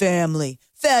F9 family,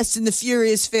 Fast and the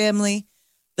Furious family.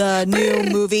 The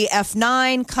new movie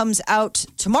F9 comes out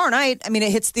tomorrow night.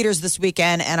 It hits theaters this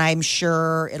weekend, and I'm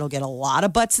sure it'll get a lot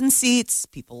of butts and seats.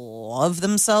 People love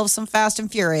themselves some Fast and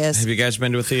Furious. Have you guys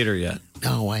been to a theater yet?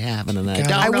 No, I haven't, and I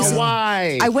don't know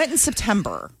why. I went in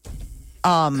September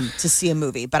to see a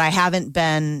movie, but I haven't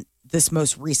been this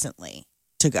most recently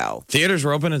to go. Theaters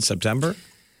were open in September?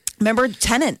 Remember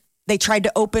Tenet? They tried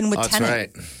to open with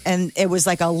Tenet. Right. And it was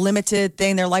like a limited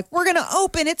thing. They're like, we're going to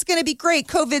open. It's going to be great.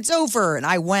 COVID's over. And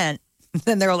I went.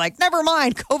 Then they were like, never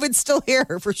mind. COVID's still here.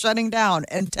 We're shutting down.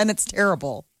 And Tenet's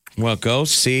terrible. Well, go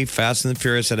see Fast and the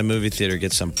Furious at a movie theater.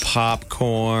 Get some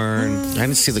popcorn. I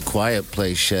didn't see The Quiet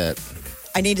Place yet.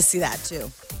 I need to see that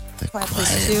too. The Quiet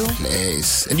Place 2.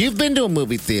 Place. And you've been to a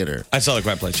movie theater. I saw The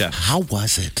Quiet Place, yeah. How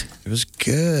was it? It was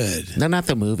good. No, not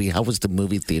the movie. How was the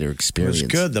movie theater It experience?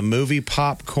 was good. The movie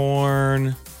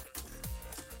popcorn.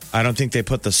 I don't think they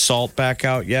put the salt back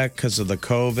out yet because of the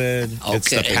COVID. It's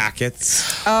the Okay.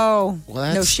 packets. Oh, Well,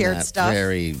 that's no shared not stuff.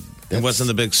 It wasn't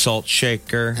the big salt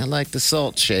shaker. I like the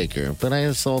salt shaker, but I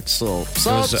have salt. I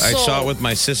saw it with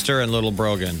my sister and little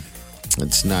Brogan.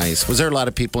 It's nice. Was there a lot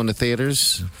of people in the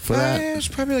theaters for that? It was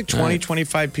probably like 20,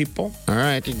 25 people. All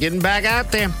right, you're getting back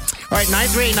out there. All right,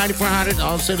 938-9400.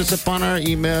 Also, hit us up on our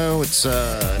email. It's in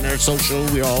our social.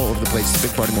 We're all over the place. The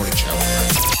Big Party Morning Show.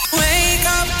 Wake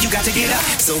up, you got to get up.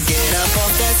 So get up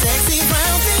off that sexy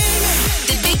brown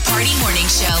thing. The Big Party Morning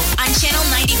Show on Channel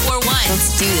 94.1.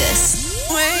 Let's do this.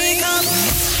 Wake up.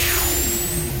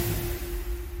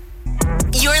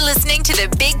 You're listening to the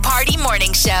Big Party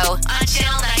Morning Show on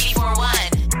Channel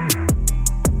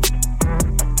 94.1.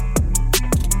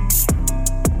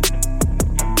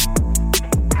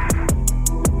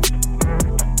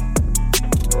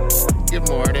 Good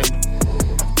morning.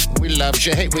 We love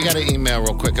you. Hey, we got an email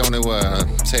real quick. I want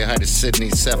to say hi to Sydney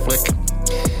Seflick.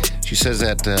 She says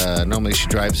that normally she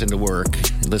drives into work,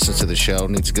 listens to the show,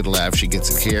 needs a good laugh. She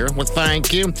gets it here. Well,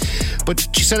 thank you. But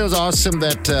she said it was awesome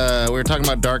that we were talking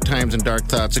about dark times and dark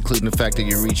thoughts, including the fact that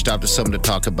you reached out to someone to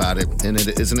talk about it. And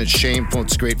isn't it shameful?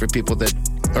 It's great for people that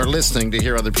are listening to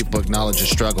hear other people acknowledge a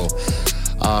struggle.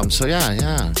 So,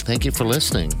 yeah. Thank you for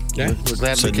listening. Yeah. We're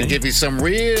glad we can give you some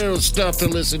real stuff to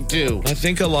listen to. I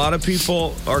think a lot of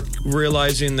people are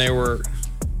realizing they were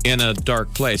in a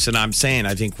dark place. And I'm saying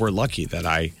I think we're lucky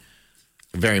that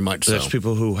Very much so. there's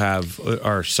people who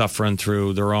are suffering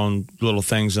through their own little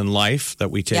things in life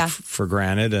that we take Yeah. for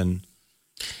granted. And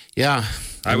Yeah.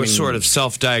 I was sort of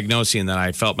self-diagnosing that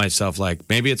I felt myself like,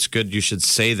 maybe it's good you should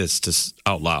say this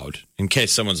out loud in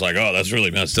case someone's like, oh, that's really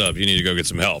messed up. You need to go get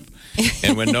some help.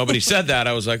 And when nobody said that,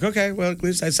 I was like, okay, well, at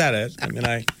least I said it. I mean,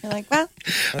 You're like, well,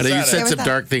 I know you said some that.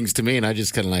 dark things to me, and I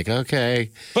just kind of like, okay.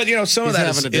 but some of He's that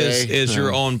having a day. is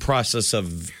your own process of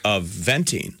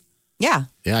venting. yeah.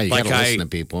 Yeah, you Like got to listen to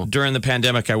people. During the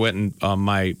pandemic, I went and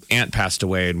my aunt passed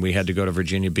away, and we had to go to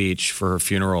Virginia Beach for her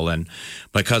funeral. And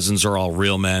my cousins are all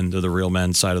real men. They're the real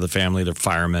men side of the family. They're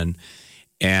firemen.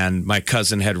 And my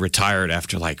cousin had retired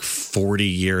after like 40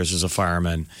 years as a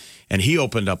fireman. And he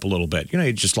opened up a little bit.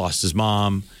 He just lost his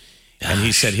mom. And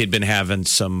he said he'd been having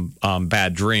some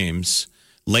bad dreams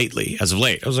lately, as of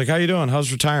late. I was like, how you doing?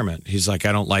 How's retirement? He's like,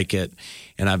 I don't like it.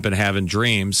 And I've been having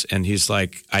dreams. And he's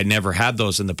like, I never had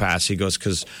those in the past. He goes,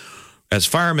 because as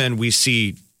firemen, we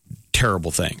see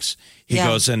terrible things. He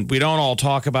goes, and we don't all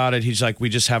talk about it. He's like, we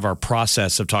just have our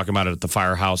process of talking about it at the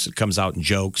firehouse. It comes out in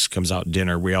jokes, comes out in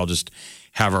dinner. We all just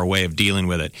have our way of dealing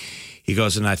with it. He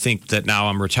goes, and I think that now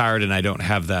I'm retired and I don't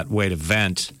have that way to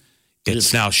vent.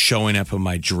 It's now showing up in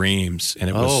my dreams. And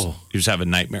he was having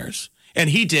nightmares. And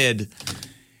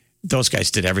those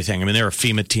guys did everything. I mean, they're a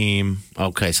FEMA team.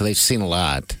 Okay, so they've seen a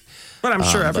lot. But I'm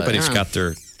sure everybody's yeah. got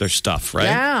their stuff, right?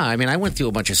 Yeah, I mean, I went through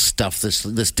a bunch of stuff this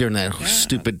during that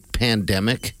stupid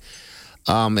pandemic.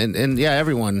 And yeah,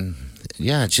 everyone,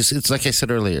 it's like I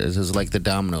said earlier, it's like the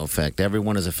domino effect.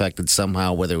 Everyone is affected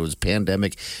somehow, whether it was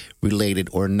pandemic related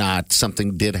or not.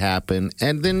 Something did happen.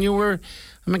 And then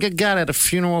God, at a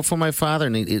funeral for my father,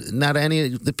 and not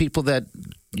any of the people that,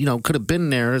 could have been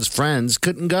there as friends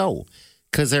couldn't go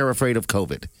because they were afraid of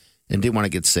COVID and didn't want to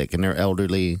get sick, and they're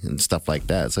elderly and stuff like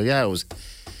that. So, yeah, I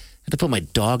had to put my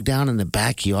dog down in the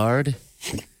backyard.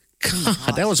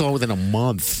 God, that was all within a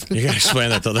month. You got to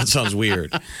explain that, though. That sounds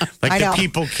weird. Like the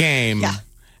people came. Yeah.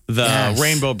 The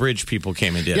Rainbow Bridge people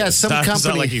came and did it. Yeah, It's not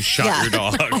company. like you shot your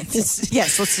dog.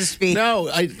 Yes, let's just be.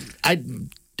 No,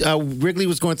 Wrigley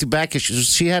was going through back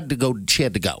issues. She had to go. She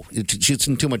was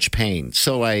in too much pain.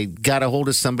 So I got a hold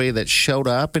of somebody that showed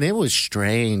up, and it was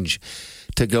strange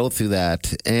to go through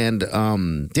that. And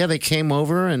they came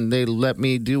over and they let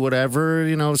me do whatever,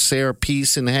 say our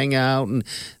piece and hang out. And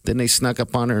then they snuck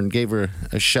up on her and gave her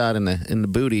a shot in the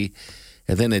booty.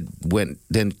 And then it went.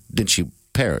 Then she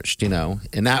perished.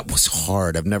 And that was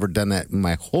hard. I've never done that in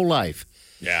my whole life.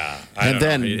 Yeah,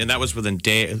 and that was within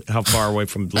days. How far away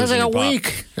from losing it was like your a pup?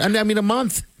 week. I mean, a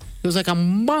month. It was like a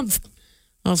month.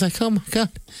 I was like, oh my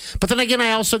God. But then again,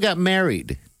 I also got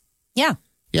married. Yeah.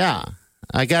 Yeah.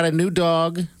 I got a new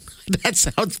dog. That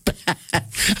sounds bad.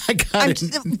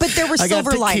 But there were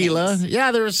silver linings.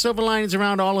 Yeah, there were silver linings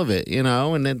around all of it,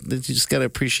 and then you just got to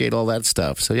appreciate all that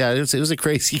stuff. So, yeah, it was a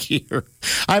crazy year.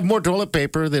 I have more toilet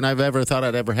paper than I've ever thought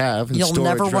I'd ever have. You'll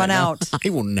never run out. I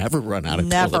will never run out of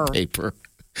toilet paper.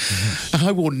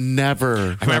 I will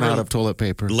never run out of toilet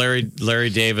paper. Larry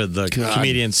David, the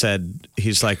comedian, said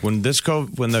he's like, when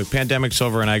the pandemic's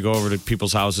over and I go over to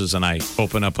people's houses and I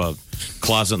open up a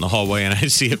closet in the hallway and I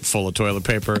see it full of toilet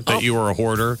paper, that you were a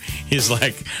hoarder. He's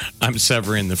like, I'm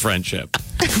severing the friendship.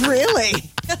 Really?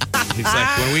 He's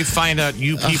like, when we find out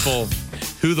you people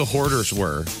who the hoarders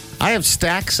were. I have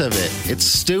stacks of it. It's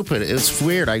stupid. It's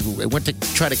weird. I went to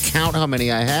try to count how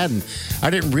many I had, and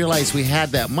I didn't realize we had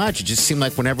that much. It just seemed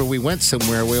like whenever we went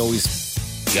somewhere, we always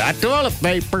got toilet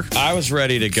paper. I was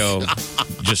ready to go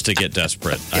just to get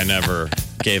desperate. I never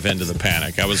gave in to the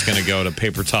panic. I was going to go to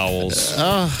paper towels,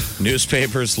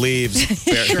 newspapers, leaves,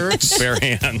 bare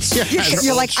hands.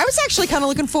 You're like, I was actually kind of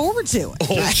looking forward to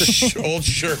it. Old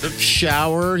shirt.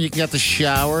 Shower. You got the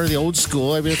shower, the old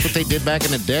school. I mean, that's what they did back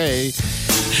in the day.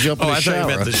 Jump in the shower. I thought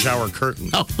you meant the shower curtain.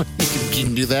 Oh, you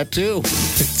can do that too.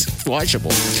 It's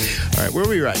washable. All right, we'll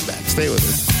be right back. Stay with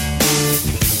us.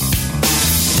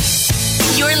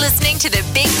 You're listening to the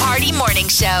Big Party Morning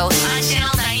Show on Channel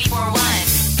 94.1.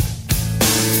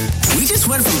 We just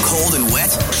went from cold and wet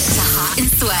to hot and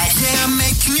sweat. Yeah, I'm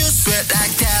making you sweat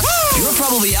like that. Woo! You're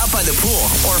probably out by the pool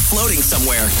or floating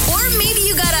somewhere. Or maybe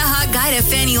you got a hot guy to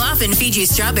fan you off and feed you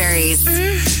strawberries.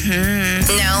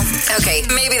 No? Okay,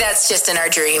 maybe that's just in our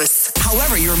dreams.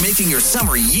 However, you're making your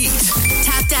summer yeet.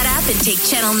 Tap that app and take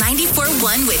Channel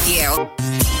 94.1 with you.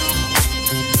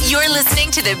 You're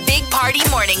listening to the Big Party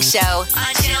Morning Show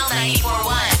on Channel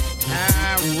 94.1.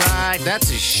 All right, that's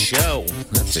a show.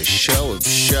 That's a show of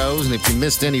shows. And if you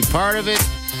missed any part of it,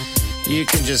 you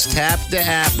can just tap the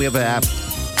app. We have an app.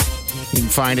 You can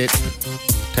find it.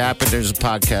 Tap it. There's a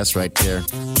podcast right there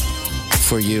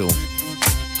for you.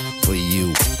 For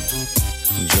you.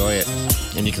 Enjoy it.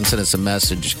 And you can send us a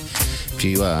message. If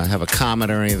you have a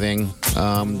comment or anything,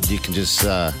 you can just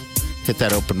hit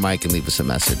that open mic and leave us a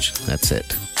message. That's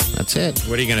it. That's it.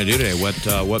 What are you going to do today?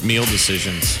 What meal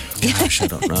decisions? Gosh, I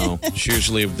don't know. It's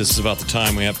usually, this is about the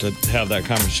time we have to have that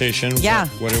conversation. Yeah,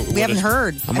 we haven't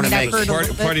heard.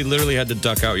 Party literally had to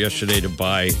duck out yesterday to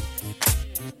buy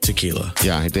tequila.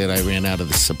 Yeah, I did. I ran out of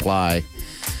the supply.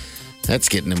 That's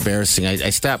getting embarrassing. I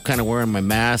stopped kind of wearing my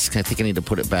mask. I think I need to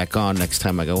put it back on next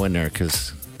time I go in there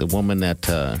because the woman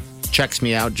that checks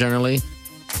me out generally,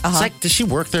 it's like, does she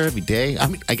work there every day? I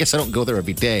mean, I guess I don't go there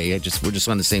every day. We're just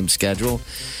on the same schedule.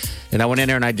 And I went in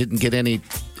there and I didn't get any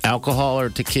alcohol or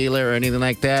tequila or anything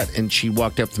like that. And she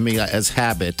walked up to me as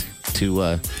habit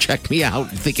to check me out,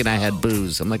 thinking I had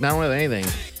booze. I'm like, no, I don't have anything.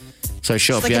 So I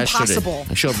show up yesterday. Impossible.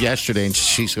 I show up yesterday and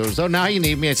she goes, oh, now you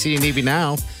need me. I see you need me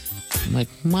now. I'm like,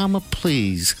 Mama,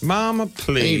 please. Mama,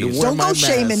 please. Don't go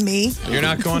shaming me. You're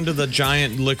not going to the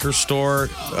giant liquor store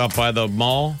up by the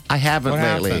mall? I haven't What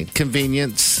lately. happened?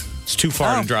 Convenience. It's too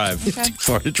far to drive. It's too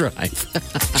far to drive.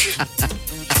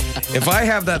 If I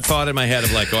have that thought in my head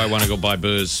of like, oh, I want to go buy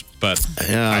booze, but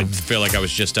I feel like I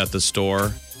was just at the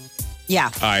store. Yeah.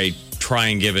 I try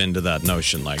and give in to that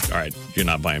notion like, all right, you're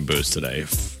not buying booze today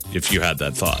if you had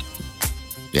that thought.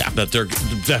 Yeah.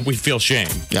 That we feel shame.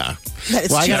 Yeah.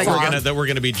 That we're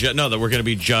going to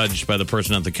be judged by the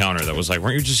person at the counter that was like,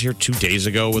 weren't you just here 2 days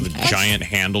ago with a giant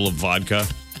handle of vodka?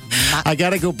 I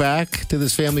got to go back to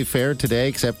this family fair today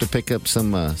because I have to pick up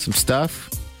some stuff.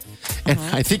 And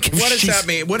I think what does that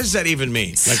mean? What does that even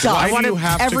mean? Like, why do you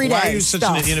have to? Why are you such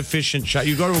an inefficient child?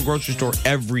 You go to a grocery store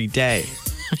every day.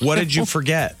 What did you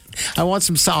forget? I want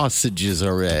some sausages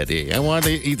already. I want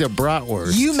to eat a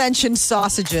bratwurst. You mentioned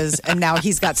sausages, and now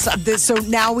he's got so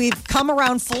now we've come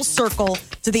around full circle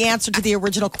to the answer to the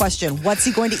original question. What's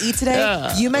he going to eat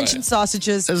today? You mentioned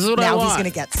sausages. This is what I want. He's going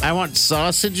to get some. I want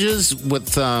sausages with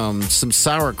some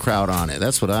sauerkraut on it.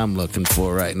 That's what I'm looking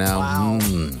for right now. Wow.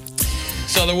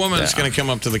 So the woman is going to come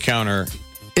up to the counter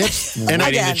and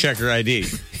waiting to check her ID.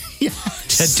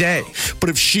 Yes. Today. But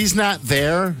if she's not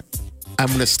there, I'm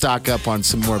going to stock up on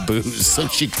some more booze so I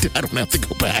don't have to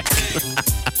go back.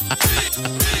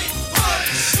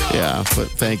 Yeah, but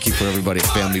thank you for everybody at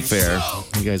Family Fair.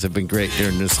 You guys have been great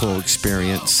during this whole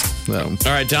experience. So, all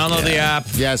right, download the app.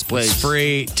 Yes, please. It's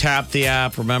free. Tap the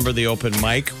app. Remember the open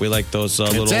mic. We like those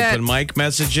little open mic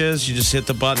messages. You just hit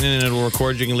the button and it'll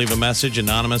record. You can leave a message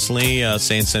anonymously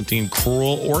saying something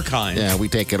cruel or kind. Yeah, we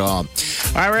take it all. All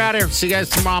right, we're out here. See you guys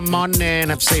tomorrow morning.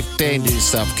 Have a safe day and do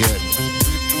stuff good.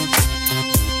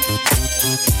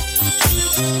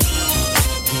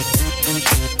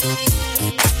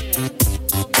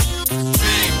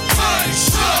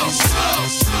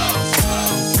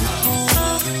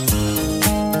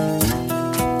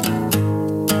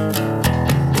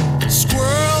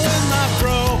 Squirrel in my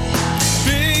fro,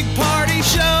 big party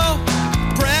show.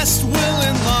 Breast will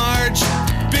enlarge,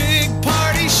 big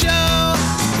party show.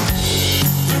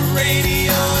 The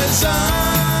radio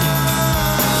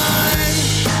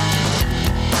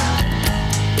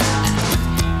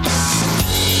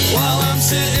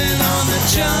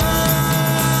John.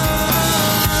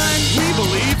 We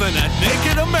believe in a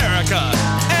naked America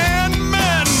and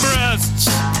man breasts.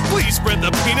 Please spread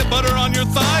the peanut butter on your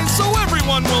thighs so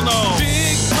everyone will know.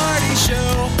 Big Party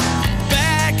Show.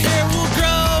 Back hair will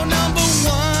grow. Number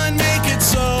one, make it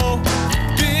so.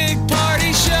 Big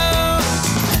Party Show.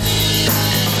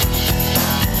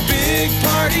 Big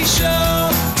Party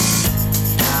Show.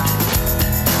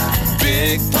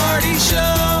 Big Party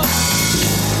Show.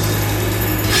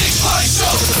 Big Party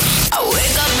Show. I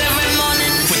wake up every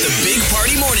morning With the Big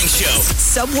Party Morning Show.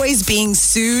 Subway's being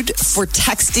sued for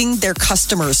texting their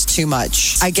customers too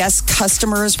much. I guess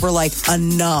customers were like,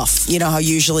 enough. You know how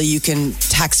usually you can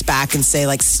text back and say,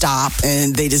 like, stop,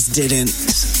 and they just didn't.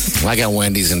 I got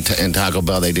Wendy's and Taco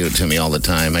Bell. They do it to me all the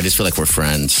time. I just feel like we're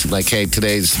friends. Like, hey,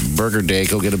 today's burger day.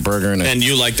 Go get a burger. And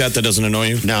you like that? That doesn't annoy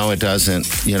you? No, it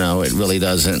doesn't. You know, it really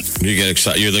doesn't. You get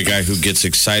excited. You're the guy who gets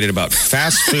excited about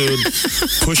fast food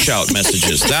push-out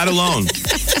messages. That alone,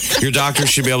 your doctor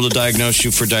should be able to diagnose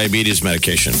you for diabetes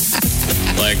medication.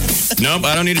 Like, nope,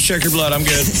 I don't need to check your blood. I'm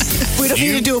good. We don't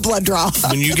need to do a blood draw.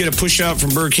 When you get a push-out from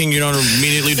Burger King, you don't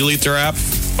immediately delete their app?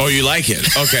 Oh, you like it?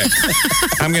 Okay.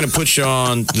 I'm going to put you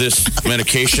on this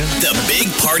medication. The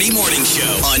Big Party Morning Show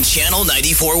on Channel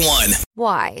 94.1.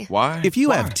 Why? If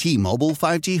you have T-Mobile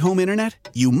 5G home internet,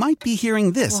 you might be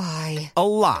hearing this Why? a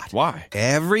lot.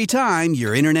 Every time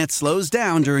your internet slows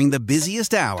down during the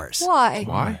busiest hours.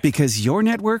 Why? Because your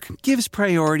network gives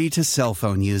priority to cell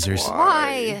phone users.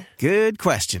 Why? Good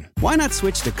question. Why not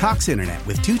switch to Cox Internet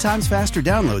with 2 times faster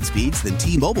download speeds than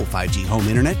T-Mobile 5G home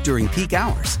internet during peak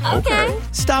hours? Okay.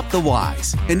 Stop the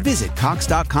whys and visit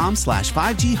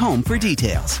cox.com/5G home for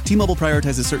details. T-Mobile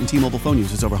prioritizes certain T-Mobile phone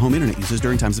users over home internet users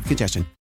during times of congestion.